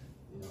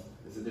you know,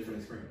 it's a different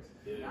experience.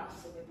 Yeah. I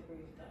still get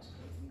degrees. That's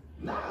crazy.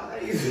 Nah,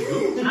 that is.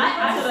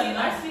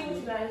 I see what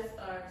you guys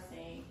are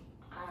saying.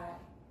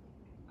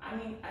 I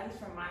mean, at least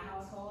from my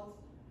household,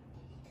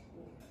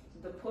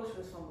 the push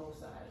was from both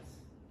sides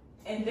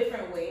in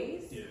different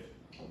ways. Yeah.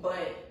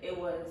 But it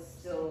was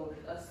still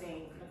a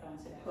same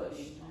push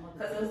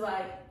because it was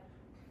like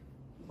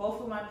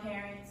both of my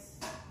parents.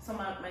 So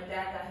my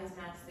dad got his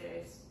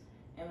master's,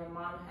 and my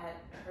mom had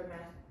her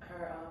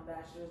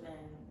bachelor's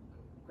and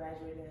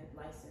graduated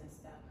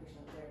licensed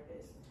occupational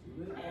therapist.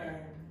 And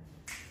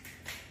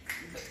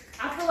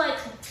I feel like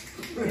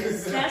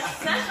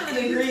that's for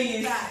the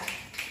degrees.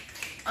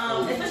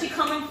 Especially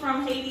coming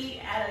from Haiti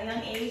at a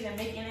young age and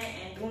making it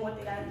and doing what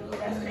they gotta do,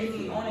 that's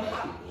crazy.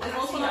 There's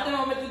also nothing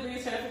wrong with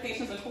degrees,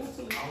 certifications are cool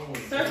too.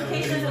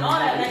 Certifications and all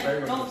that.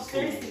 Like, no,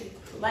 seriously.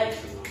 Like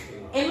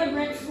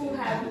immigrants who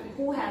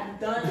have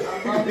done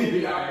above and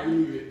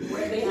beyond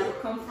where they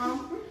have come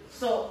from.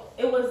 So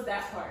it was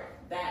that part,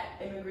 that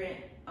immigrant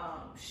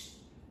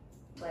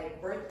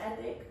like work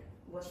ethic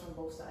was from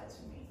both sides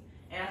for me.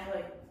 And I feel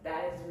like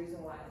that is the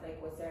reason why,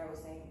 like what Sarah was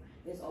saying,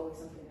 there's always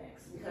something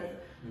next. Because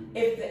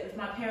if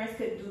my parents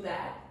could do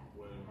that,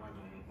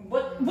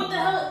 what the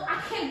hell?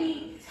 I can't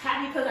be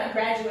happy because I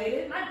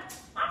graduated. My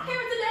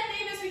parents did that. They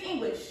didn't speak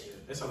English.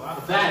 It's a lot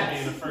of that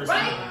being the first.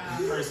 Right?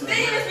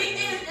 They didn't speak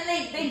English and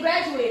they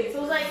graduated. So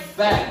it's like,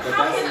 fact, but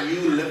that's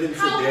you living to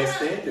their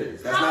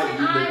standards. That's not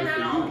you living for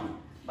you.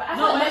 But I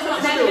feel like that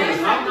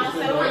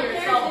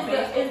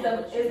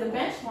is the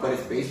benchmark. But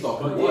it's based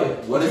off of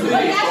what? What is it But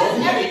based off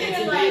of? everything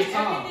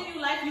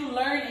in life you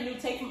learn and you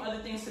take from other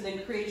things to then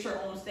create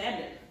your own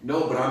standard.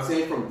 No, but I'm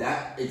saying from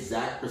that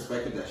exact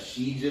perspective that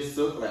she just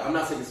took. Like I'm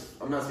not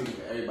speaking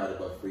for everybody,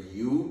 but for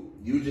you,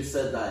 you just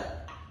said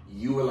that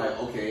you were like,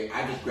 okay,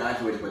 I just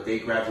graduated, but they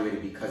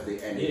graduated because they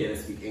didn't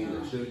speak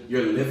English.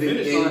 You're living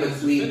in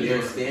between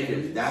their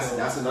standards.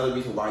 That's another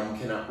reason why you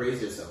cannot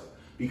praise yourself.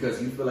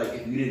 Because you feel like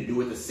if you didn't do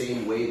it the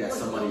same way that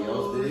somebody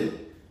else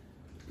did,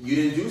 you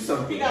didn't do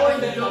something.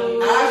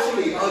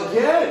 Actually,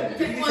 again,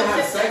 you need to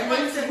have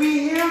segments. We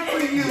here for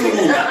you.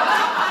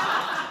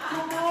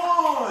 Come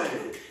on.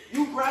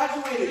 You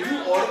graduated. You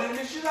audited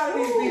the shit out of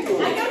these people.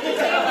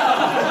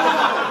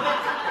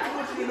 I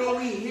want you to know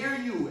we hear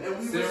you and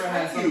we Sarah respect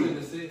has you. something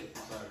to say.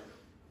 Sorry.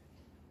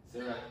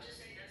 Sarah. I'm just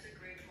saying that's a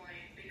great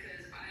point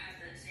because I have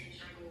that same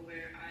struggle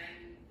where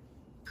I'm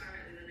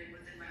currently living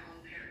within my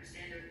own parent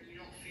standard. You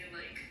don't feel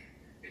like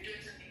you're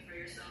doing something for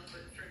yourself,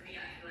 but for me,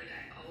 I feel like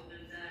I owe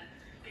them that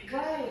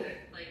because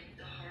of like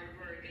the hard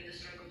work and the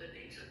struggle that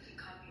they took to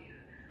come here.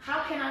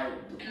 How can I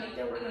make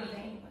their work in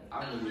vain?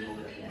 I really hope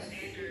that that's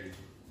standard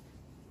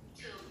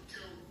till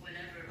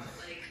whenever.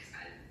 Like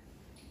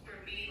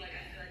for me, like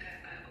I feel like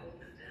I owe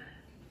them that.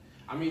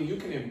 I mean, you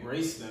can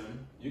embrace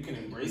them. You can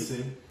embrace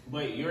it,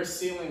 but your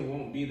ceiling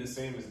won't be the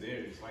same as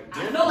theirs. Like,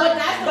 No, but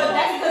that's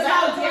because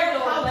how dare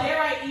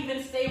I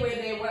even stay where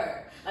they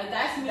were? Like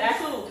that's me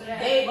too.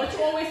 Yeah. What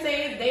you always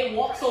say is they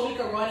walk so we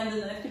can run and then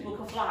the next people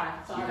can fly.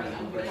 Sorry,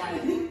 I'm quiet. I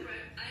have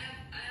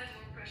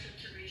more pressure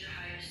to reach a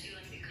higher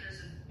ceiling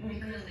because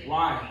they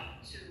Why? want me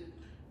to.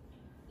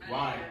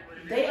 Why?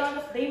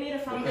 They need a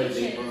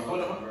foundation.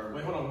 Hold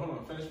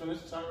on.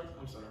 Finish. Sorry.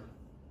 I'm sorry.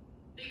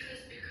 Because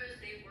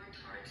they worked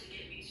hard to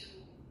get me to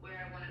where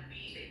I want to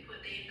be. They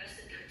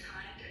invested their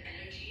time, their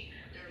energy,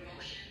 their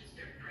emotions,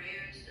 their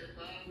prayers, their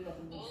love.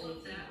 All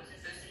of that was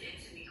invested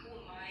into me. Who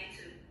am I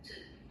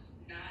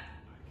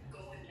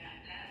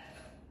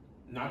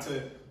not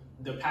to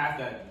the path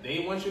that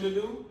they want you to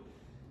do?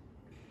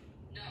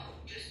 No,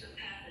 just the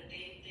path that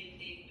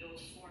they built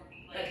for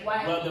me. Like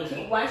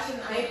Like, why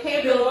shouldn't They I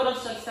paved the road of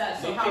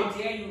success, so They how paved-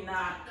 dare you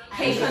not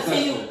Hey,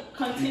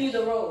 continue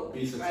the road?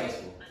 Be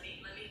successful. let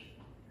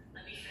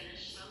me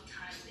finish.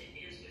 Sometimes it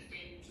is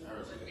within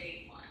what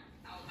they want.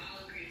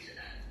 I'll agree to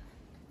that.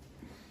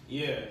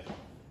 Yeah.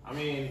 I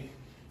mean,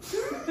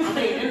 in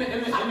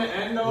the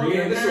end though,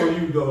 Rian, this on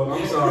you,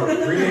 dog. I'm sorry.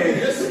 Rian,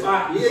 your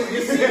spot, your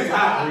seat is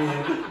hot,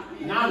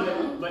 Rian.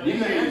 nah, but in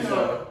the end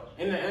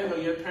though,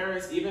 your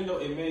parents, even though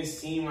it may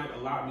seem like a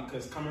lot,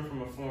 because coming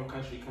from a foreign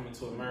country, coming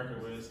to America,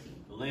 where it's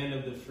the land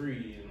of the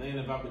free and land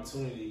of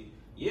opportunity,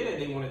 yeah,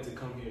 they wanted to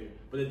come here.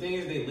 But the thing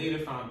is, they laid a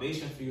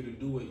foundation for you to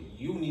do what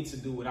you need to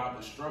do without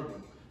the struggle.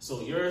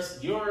 So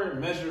your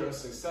measure of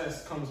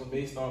success comes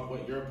based off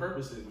what your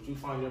purpose is, what you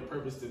find your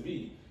purpose to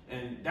be.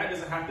 And that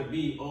doesn't have to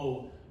be,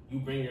 oh, you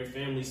bring your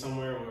family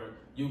somewhere, or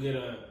you get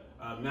a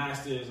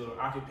master's or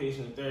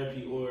occupational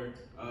therapy, or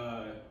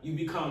you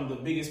become the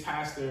biggest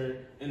pastor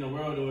in the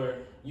world, or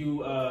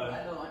you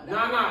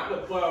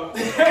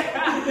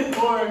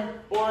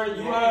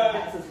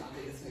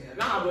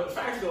but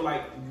facts though,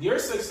 like your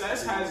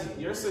success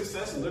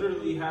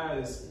literally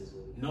has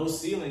no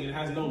ceiling, it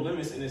has no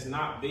limits, and it's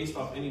not based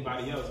off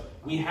anybody else.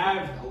 We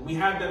have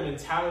that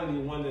mentality to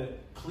want to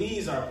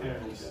please our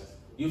parents.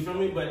 You feel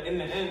me? But in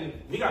the end,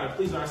 we gotta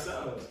please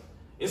ourselves.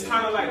 It's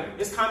kind of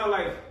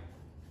like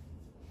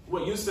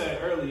what you said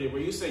earlier,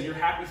 where you said you're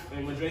happy,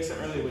 and what Dre said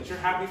earlier, but you're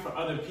happy for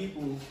other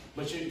people,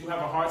 but you have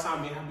a hard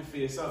time being happy for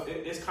yourself.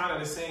 It's kind of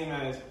the same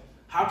as,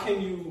 how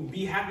can you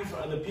be happy for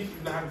other people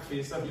and not happy for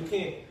yourself? You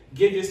can't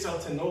give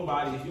yourself to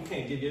nobody if you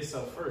can't give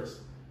yourself first.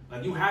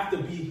 Like, you have to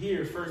be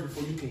here first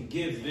before you can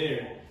give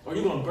there, or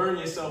you're gonna burn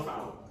yourself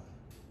out.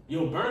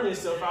 You'll burn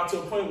yourself out to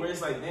a point where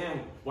it's like, damn,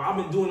 well, I've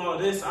been doing all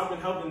this, I've been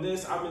helping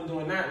this, I've been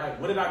doing that. Like,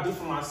 what did I do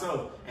for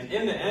myself? And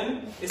in the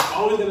end, it's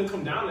always gonna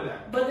come down to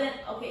that. But then,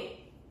 okay,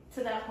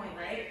 to that point,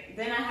 right?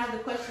 Then I have the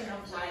question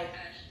of like,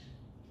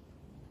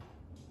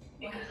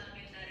 Because I'm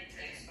in that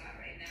exact spot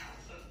right now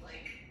of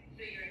like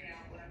figuring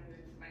out what I'm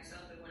doing for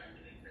myself and what I'm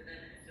doing for them,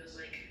 and it feels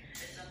like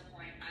at some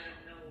point I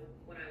don't know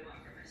what I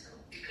want for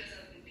myself because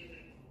I've been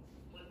doing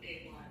what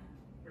they want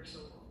for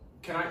so long.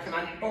 Can I?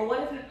 or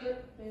what if your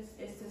purpose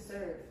is to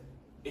serve?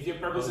 If your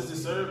purpose is to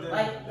serve, then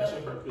Like that's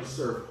your purpose.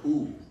 Serve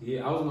who?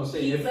 Yeah, I was gonna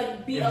say,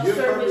 Be if of your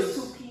service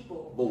purpose- to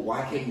people. But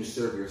why can't you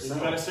serve You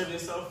yourself? gotta serve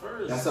yourself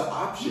first. That's an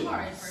option. You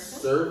are in person.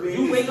 Serving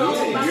You wake up is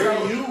with you're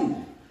myself.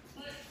 you.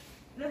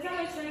 Does that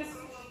make sense?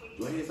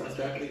 Do I hear something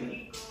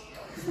crackling?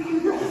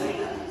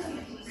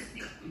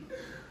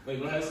 Wait,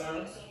 go ahead,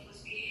 Sarah.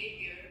 Selfless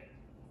behavior.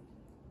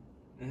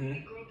 Mm-hmm.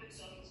 You grew up in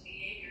selfless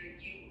behavior.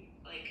 You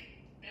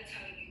that's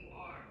how you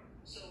are.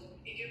 So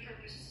if your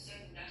purpose is to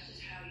serve, that's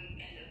just how you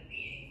end up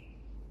being.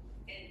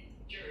 And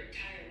your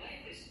entire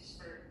life is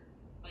for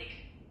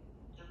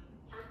the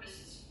purpose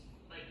is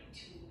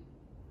to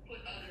put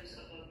others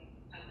above you.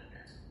 How about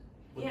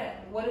that? Yeah.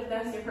 What if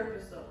that's your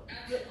purpose though?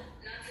 Not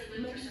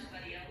to live for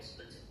somebody else,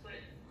 but to put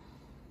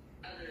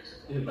others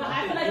above Yeah, you. But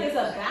I feel like there's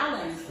a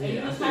balance, and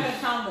you just haven't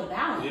found the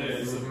balance. Yeah,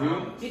 it's a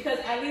balance. Because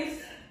at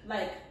least,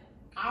 like,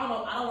 I don't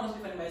want to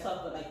speak for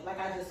myself, but like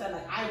I just said,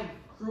 like, I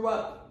grew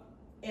up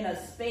in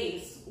a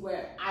space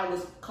where I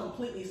was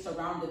completely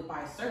surrounded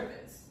by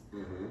service.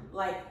 Mm-hmm.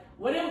 Like,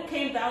 when it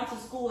came down to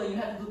school and you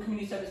had to do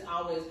community service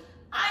hours,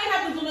 I didn't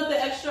have to do nothing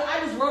extra. I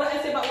just wrote an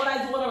essay about what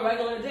I do on a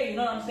regular day, you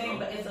know what I'm saying?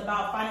 But it's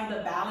about finding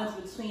the balance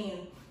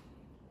between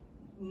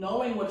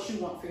knowing what you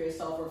want for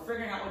yourself, or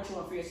figuring out what you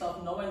want for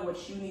yourself, knowing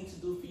what you need to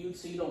do for you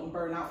so you don't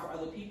burn out for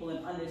other people,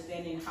 and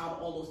understanding how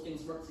all those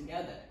things work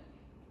together.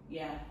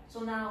 Yeah.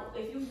 So now,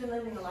 if you've been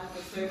living a life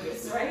of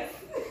service, right?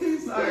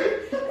 Sorry.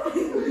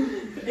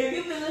 If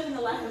you've been living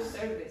a life of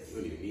service,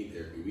 You don't even need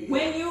therapy.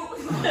 when you,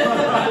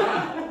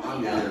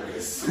 I'm your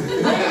therapist.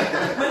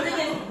 but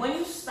then when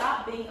you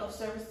stop being of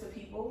service to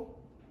people,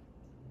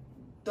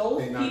 those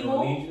They're not gonna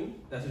people, need you.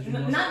 That's what you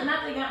want. not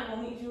they're not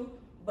gonna need you,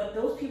 but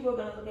those people are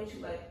gonna look at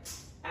you like,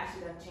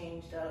 Ashley done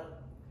changed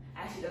up,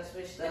 Ashley done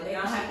switched up. And they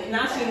don't have to do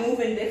Now she that.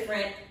 moving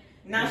different.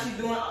 Now she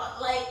doing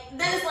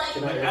then it's like,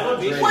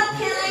 Elevation. what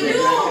can I Can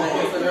I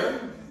do? answer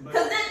her?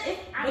 Because then if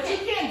I But you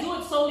can't, can't do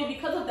it solely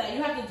because of that.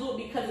 You have to do it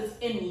because it's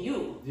in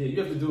you. Yeah, you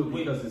have to do it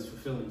because it's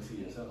fulfilling to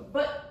yourself.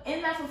 but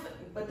in that,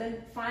 but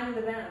then finding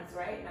the balance,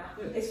 right now,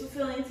 Yeah. it's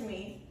fulfilling to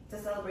me to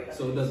celebrate.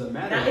 So it doesn't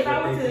matter. Now, if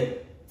I what were they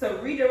to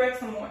redirect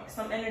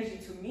some energy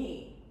to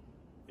me,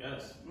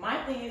 Yes.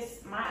 my thing is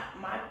my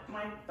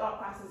thought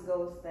process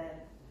goes then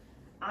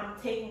I'm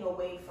taking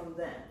away from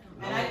them.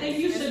 And I think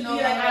you It's should no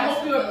be like, I longer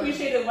hope you fulfilling.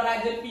 appreciated what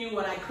I did for you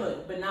when I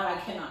could, but now I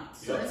cannot.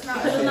 So It's not-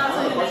 Because it's not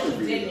I have a something that question you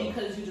for you, did though.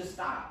 because you just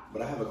stopped.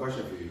 But I have a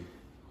question for you.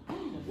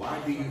 Why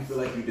do you feel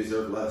like you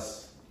deserve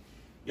less?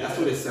 That's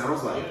what it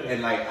sounds like. Yeah.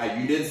 And like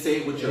you didn't say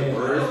it with your Yeah.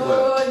 words, but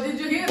Oh, did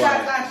you hear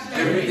that, but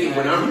Ashley? everything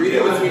when I'm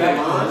reading between the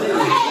lines,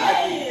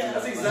 Hey!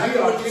 that's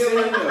exactly what you're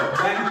saying.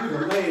 back through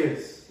the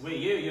layers. Wait,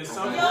 yeah,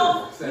 yourself.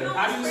 Yo, you know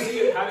How do you what's see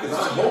it? How do Because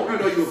you I see hope you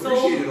know you So,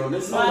 appreciate it on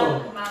this my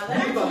side. my You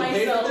letter to about to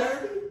pay for myself,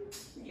 therapy?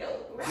 yo,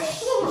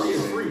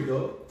 It's free,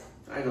 dog.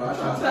 I ain't gonna lie, I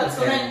So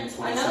tried then 10,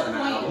 27 another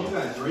point- hours. You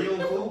got Dre on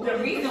cool? The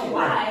reason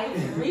why,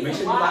 Make sure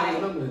you why, lock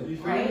it up. You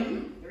feel right?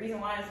 me? The reason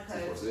why is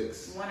because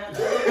 646. one of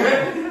the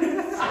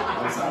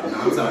I'm sorry. No,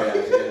 I'm sorry,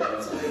 actually. Yeah,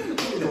 I'm sorry.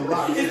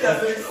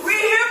 we're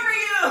here for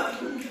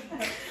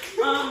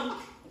you.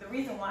 The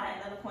reason why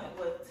another point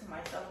was to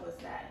myself was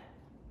that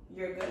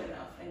you're good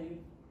enough, and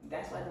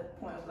that's why the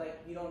point was like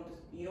you don't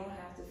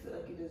have to feel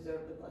like you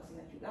deserve the blessing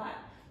that you got.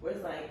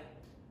 Whereas like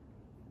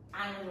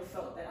I never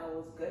felt that I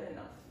was good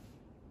enough.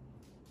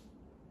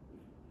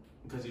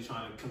 Because you're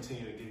trying to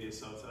continue to give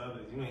yourself to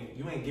others. You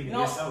ain't giving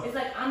No, yourself. it's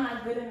like I'm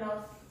not good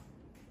enough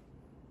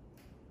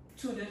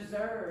to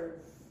deserve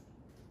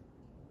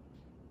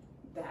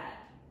that.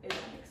 If that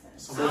makes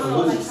sense. So I don't know,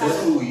 like,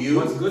 That's who you.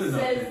 What's good enough?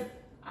 says, then?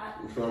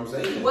 That's what I'm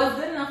saying. what's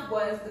good enough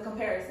was the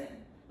comparison.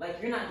 Like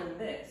you're not doing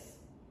this,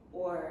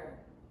 or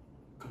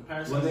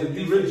Comparison. Well, then to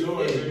you for really,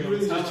 joy, you you're really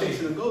just telling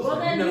chasing the you. goals. well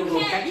then You're you never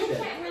gonna can't catch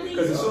that. really.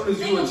 Because as soon as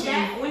think you of achieve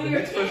that when the you're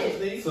a next person's kid.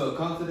 thing, So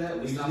come to that,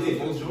 we're It's not the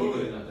supposed to be joy.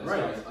 good enough. That's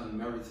Right. why it's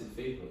unmerited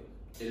favor.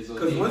 It is 'Cause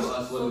okay once- for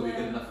us whether we're good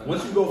enough or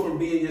once not. you go from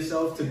being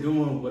yourself to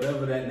doing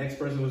whatever that next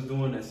person was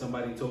doing that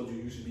somebody told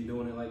you should be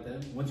doing it like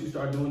that, once you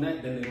start doing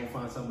that, then they're going to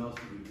find something else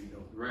to do.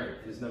 Right.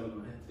 And it's never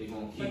going to happen. They're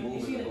going to keep But you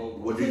moving see the the- goalpost.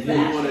 What do This you is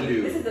want to Ashley-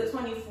 do? This is the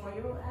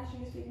 24-year-old Ashley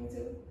you're speaking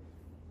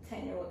to.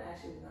 10-year-old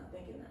Ashley is not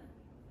thinking that.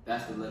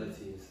 That's the letter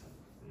to yourself.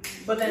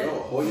 But then Yo,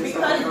 hold yourself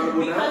because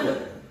accountable now.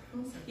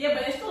 of Yeah,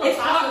 but it's still It's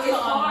a hard- process to it's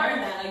hard.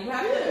 unlearn that. Like you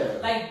have Yeah. to,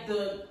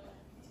 like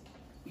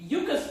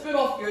you can spit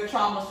off your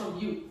traumas from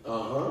you.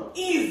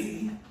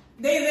 Easy.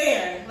 They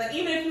there. Like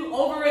even if you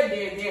over it,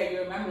 they're there. You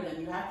remember them.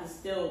 You have to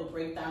still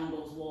break down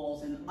those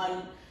walls and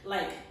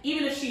like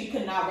even if she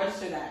could not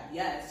register that,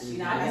 yes, she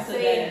not I has to say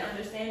it then and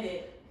understand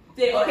it.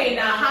 think, okay,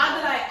 now how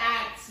did I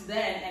act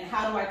then, and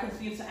how do I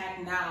continue to act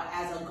now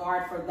as a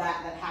guard for that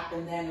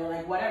happened then, or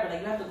like whatever.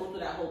 Like you have to go through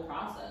that whole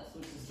process,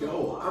 which is so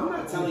Yo, hard. I'm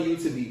not telling you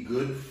to be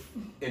good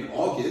in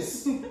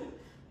August.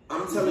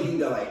 I'm telling you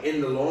that, like,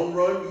 in the long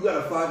run, you got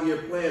a 5-year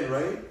plan,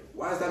 right?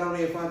 Why is that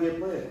only a 5-year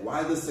plan?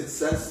 Why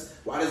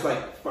does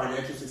like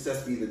financial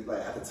success be at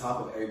the top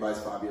of everybody's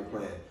 5-year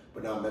plan,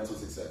 but not mental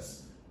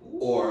success,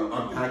 or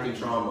unpacking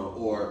trauma,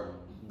 or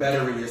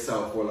bettering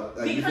yourself, or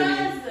like you feel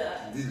me?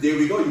 There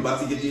we go. You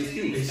about to get the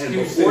excuse, and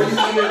before you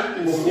even get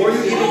the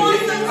excuse,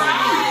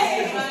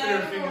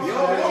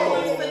 yo,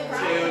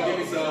 give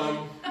me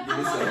some. Who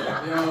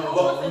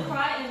wants to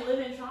cry and live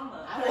in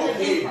trauma?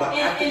 Okay, but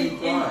after you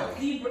cry.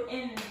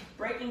 In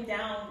breaking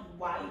down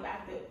why you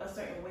acted a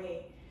certain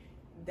way,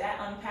 that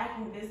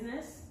unpacking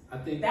business, I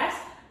think that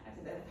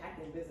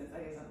unpacking business, I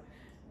guess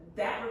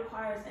that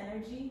requires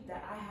energy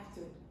that I have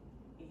to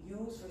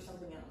use for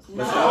something else.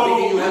 But stop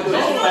thinking you have to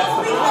Because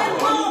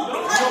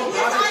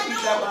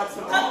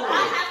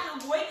I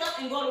have to wake up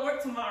and go to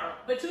work tomorrow.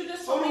 But you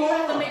just told me you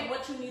have to make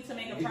what you need to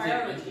make a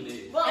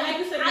priority. Well, And like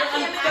you said, I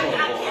you're can't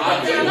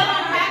unpacking. You're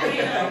not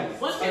unpacking.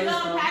 Once you're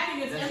done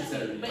unpacking, it's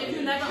Necessary. empty. But if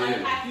you never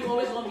unpack, you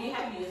always gonna be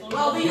happy. It's always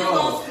well, we just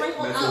gonna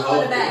sprinkle out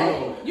of the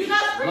bag. You're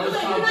not sprinkling.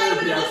 You're not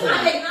even just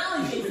I'm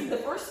acknowledging. See, the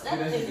first step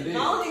is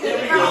acknowledging There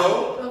we the problem.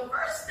 go. The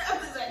first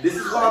step is This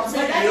is what I'm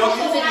acknowledging. saying. You don't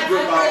get to be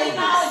good by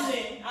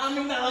I'm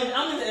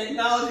in the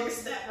acknowledging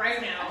step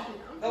right now.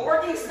 The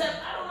working step,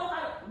 I don't know how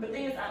to, the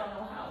thing is, I don't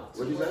know how to.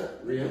 What you say,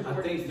 Rhea?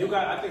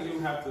 I think you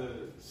have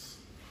to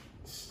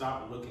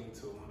stop looking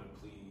to want to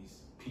please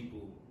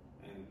people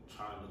and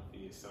try to look for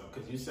yourself.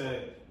 Because you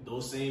said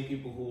those same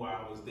people who I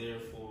was there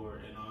for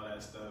and all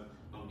that stuff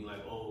gonna be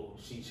like, oh,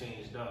 she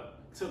changed up.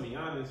 To be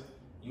honest,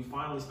 you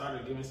finally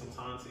started giving some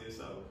time to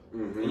yourself,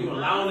 and you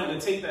allowing them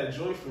to take that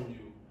joy from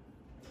you.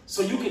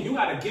 So you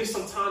gotta give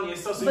some time to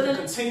yourself so But you can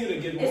then continue to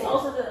give It's more.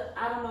 also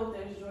I don't know if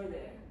there's joy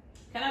there.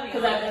 Can I be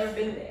Because I've honest? never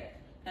been there.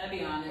 Can I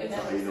be honest? If that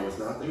That's how you know it's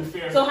not You there.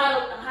 fear. So how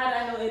do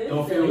I know it is?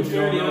 Don't there? feel you what you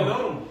fear the don't know.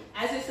 unknown.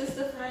 As your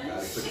sister friend,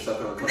 Gotta put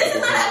yourself in a This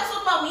is not an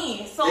episode about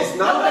me. So It's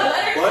not, the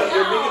letter but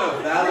you're down, making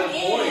a valid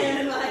bring point.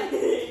 in, like,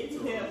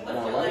 yeah,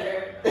 what's your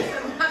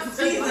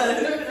letter?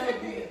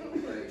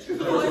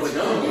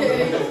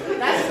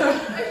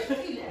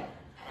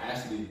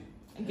 Ashley.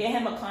 Get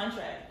him a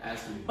contract.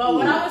 Ashley. but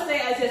what I would say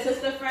as your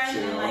sister friend,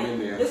 Chill, and I'm in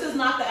there. like this is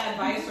not the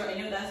advice or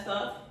any of that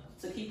stuff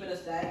to keep it a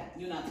stack.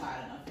 You're not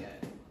tired enough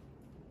yet.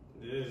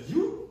 Yeah.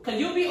 Cause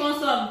you'll be on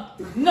some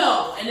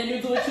no, and then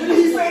you do what you Did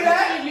do. he say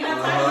that? You're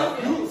not tired enough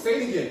yet. You say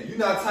it again. You're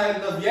not tired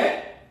enough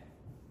yet.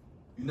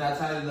 You're not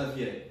tired enough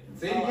yet.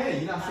 Say it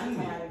again. You're not saying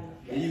tired it.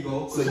 enough There yet. you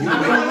go. So you wait. Like,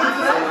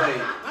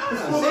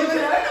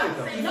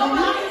 No,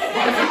 but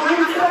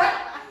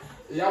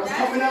Y'all was That's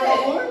coming out it. my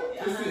boy?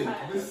 Yeah, Listen,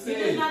 you're just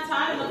listen. not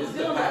tired enough It's to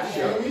the deal with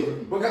passion. it. Feel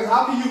me? Because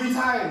how can you be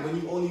tired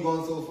when you only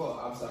gone so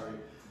far? I'm sorry.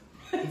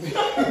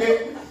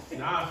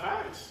 Nah,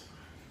 facts.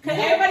 Cause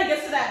everybody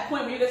gets to that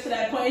point where you get to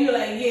that point and you're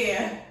like,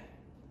 yeah.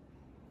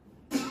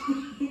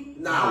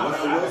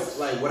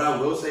 what I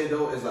will say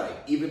though is like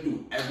even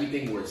through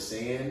everything we're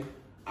saying,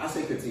 I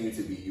say continue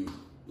to be you.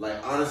 Like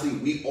honestly,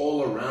 we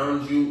all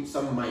around you.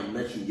 Some might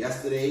met you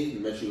yesterday,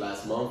 met you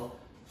last month,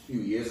 a few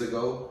years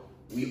ago.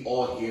 We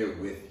all here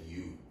with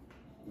you.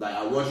 Like,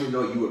 I want you to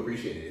know you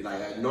appreciate it.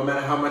 Like, no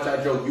matter how much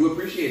I joke, you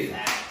appreciate it.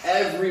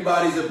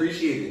 Everybody's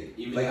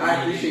appreciated. Like,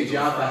 I appreciate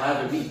y'all for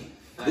having me.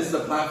 This is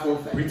a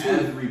platform for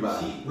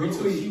everybody.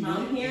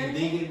 I'm here.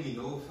 They gave me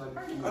no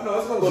fucking. I know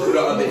it's gonna go through the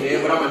other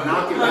hand, but I'm gonna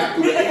knock it back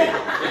through the end.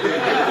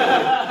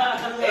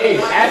 Hey,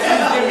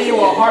 Ashley's giving you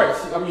a heart.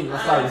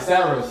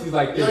 Sarah. She's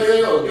like this.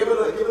 Yo, give it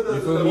a.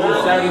 You feel me?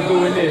 Sarah's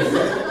doing this.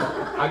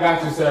 I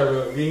got you,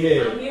 Sarah. Be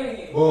here. I'm hearing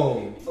you.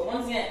 Boom. But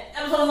once again,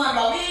 episode's not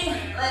about me.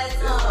 Let's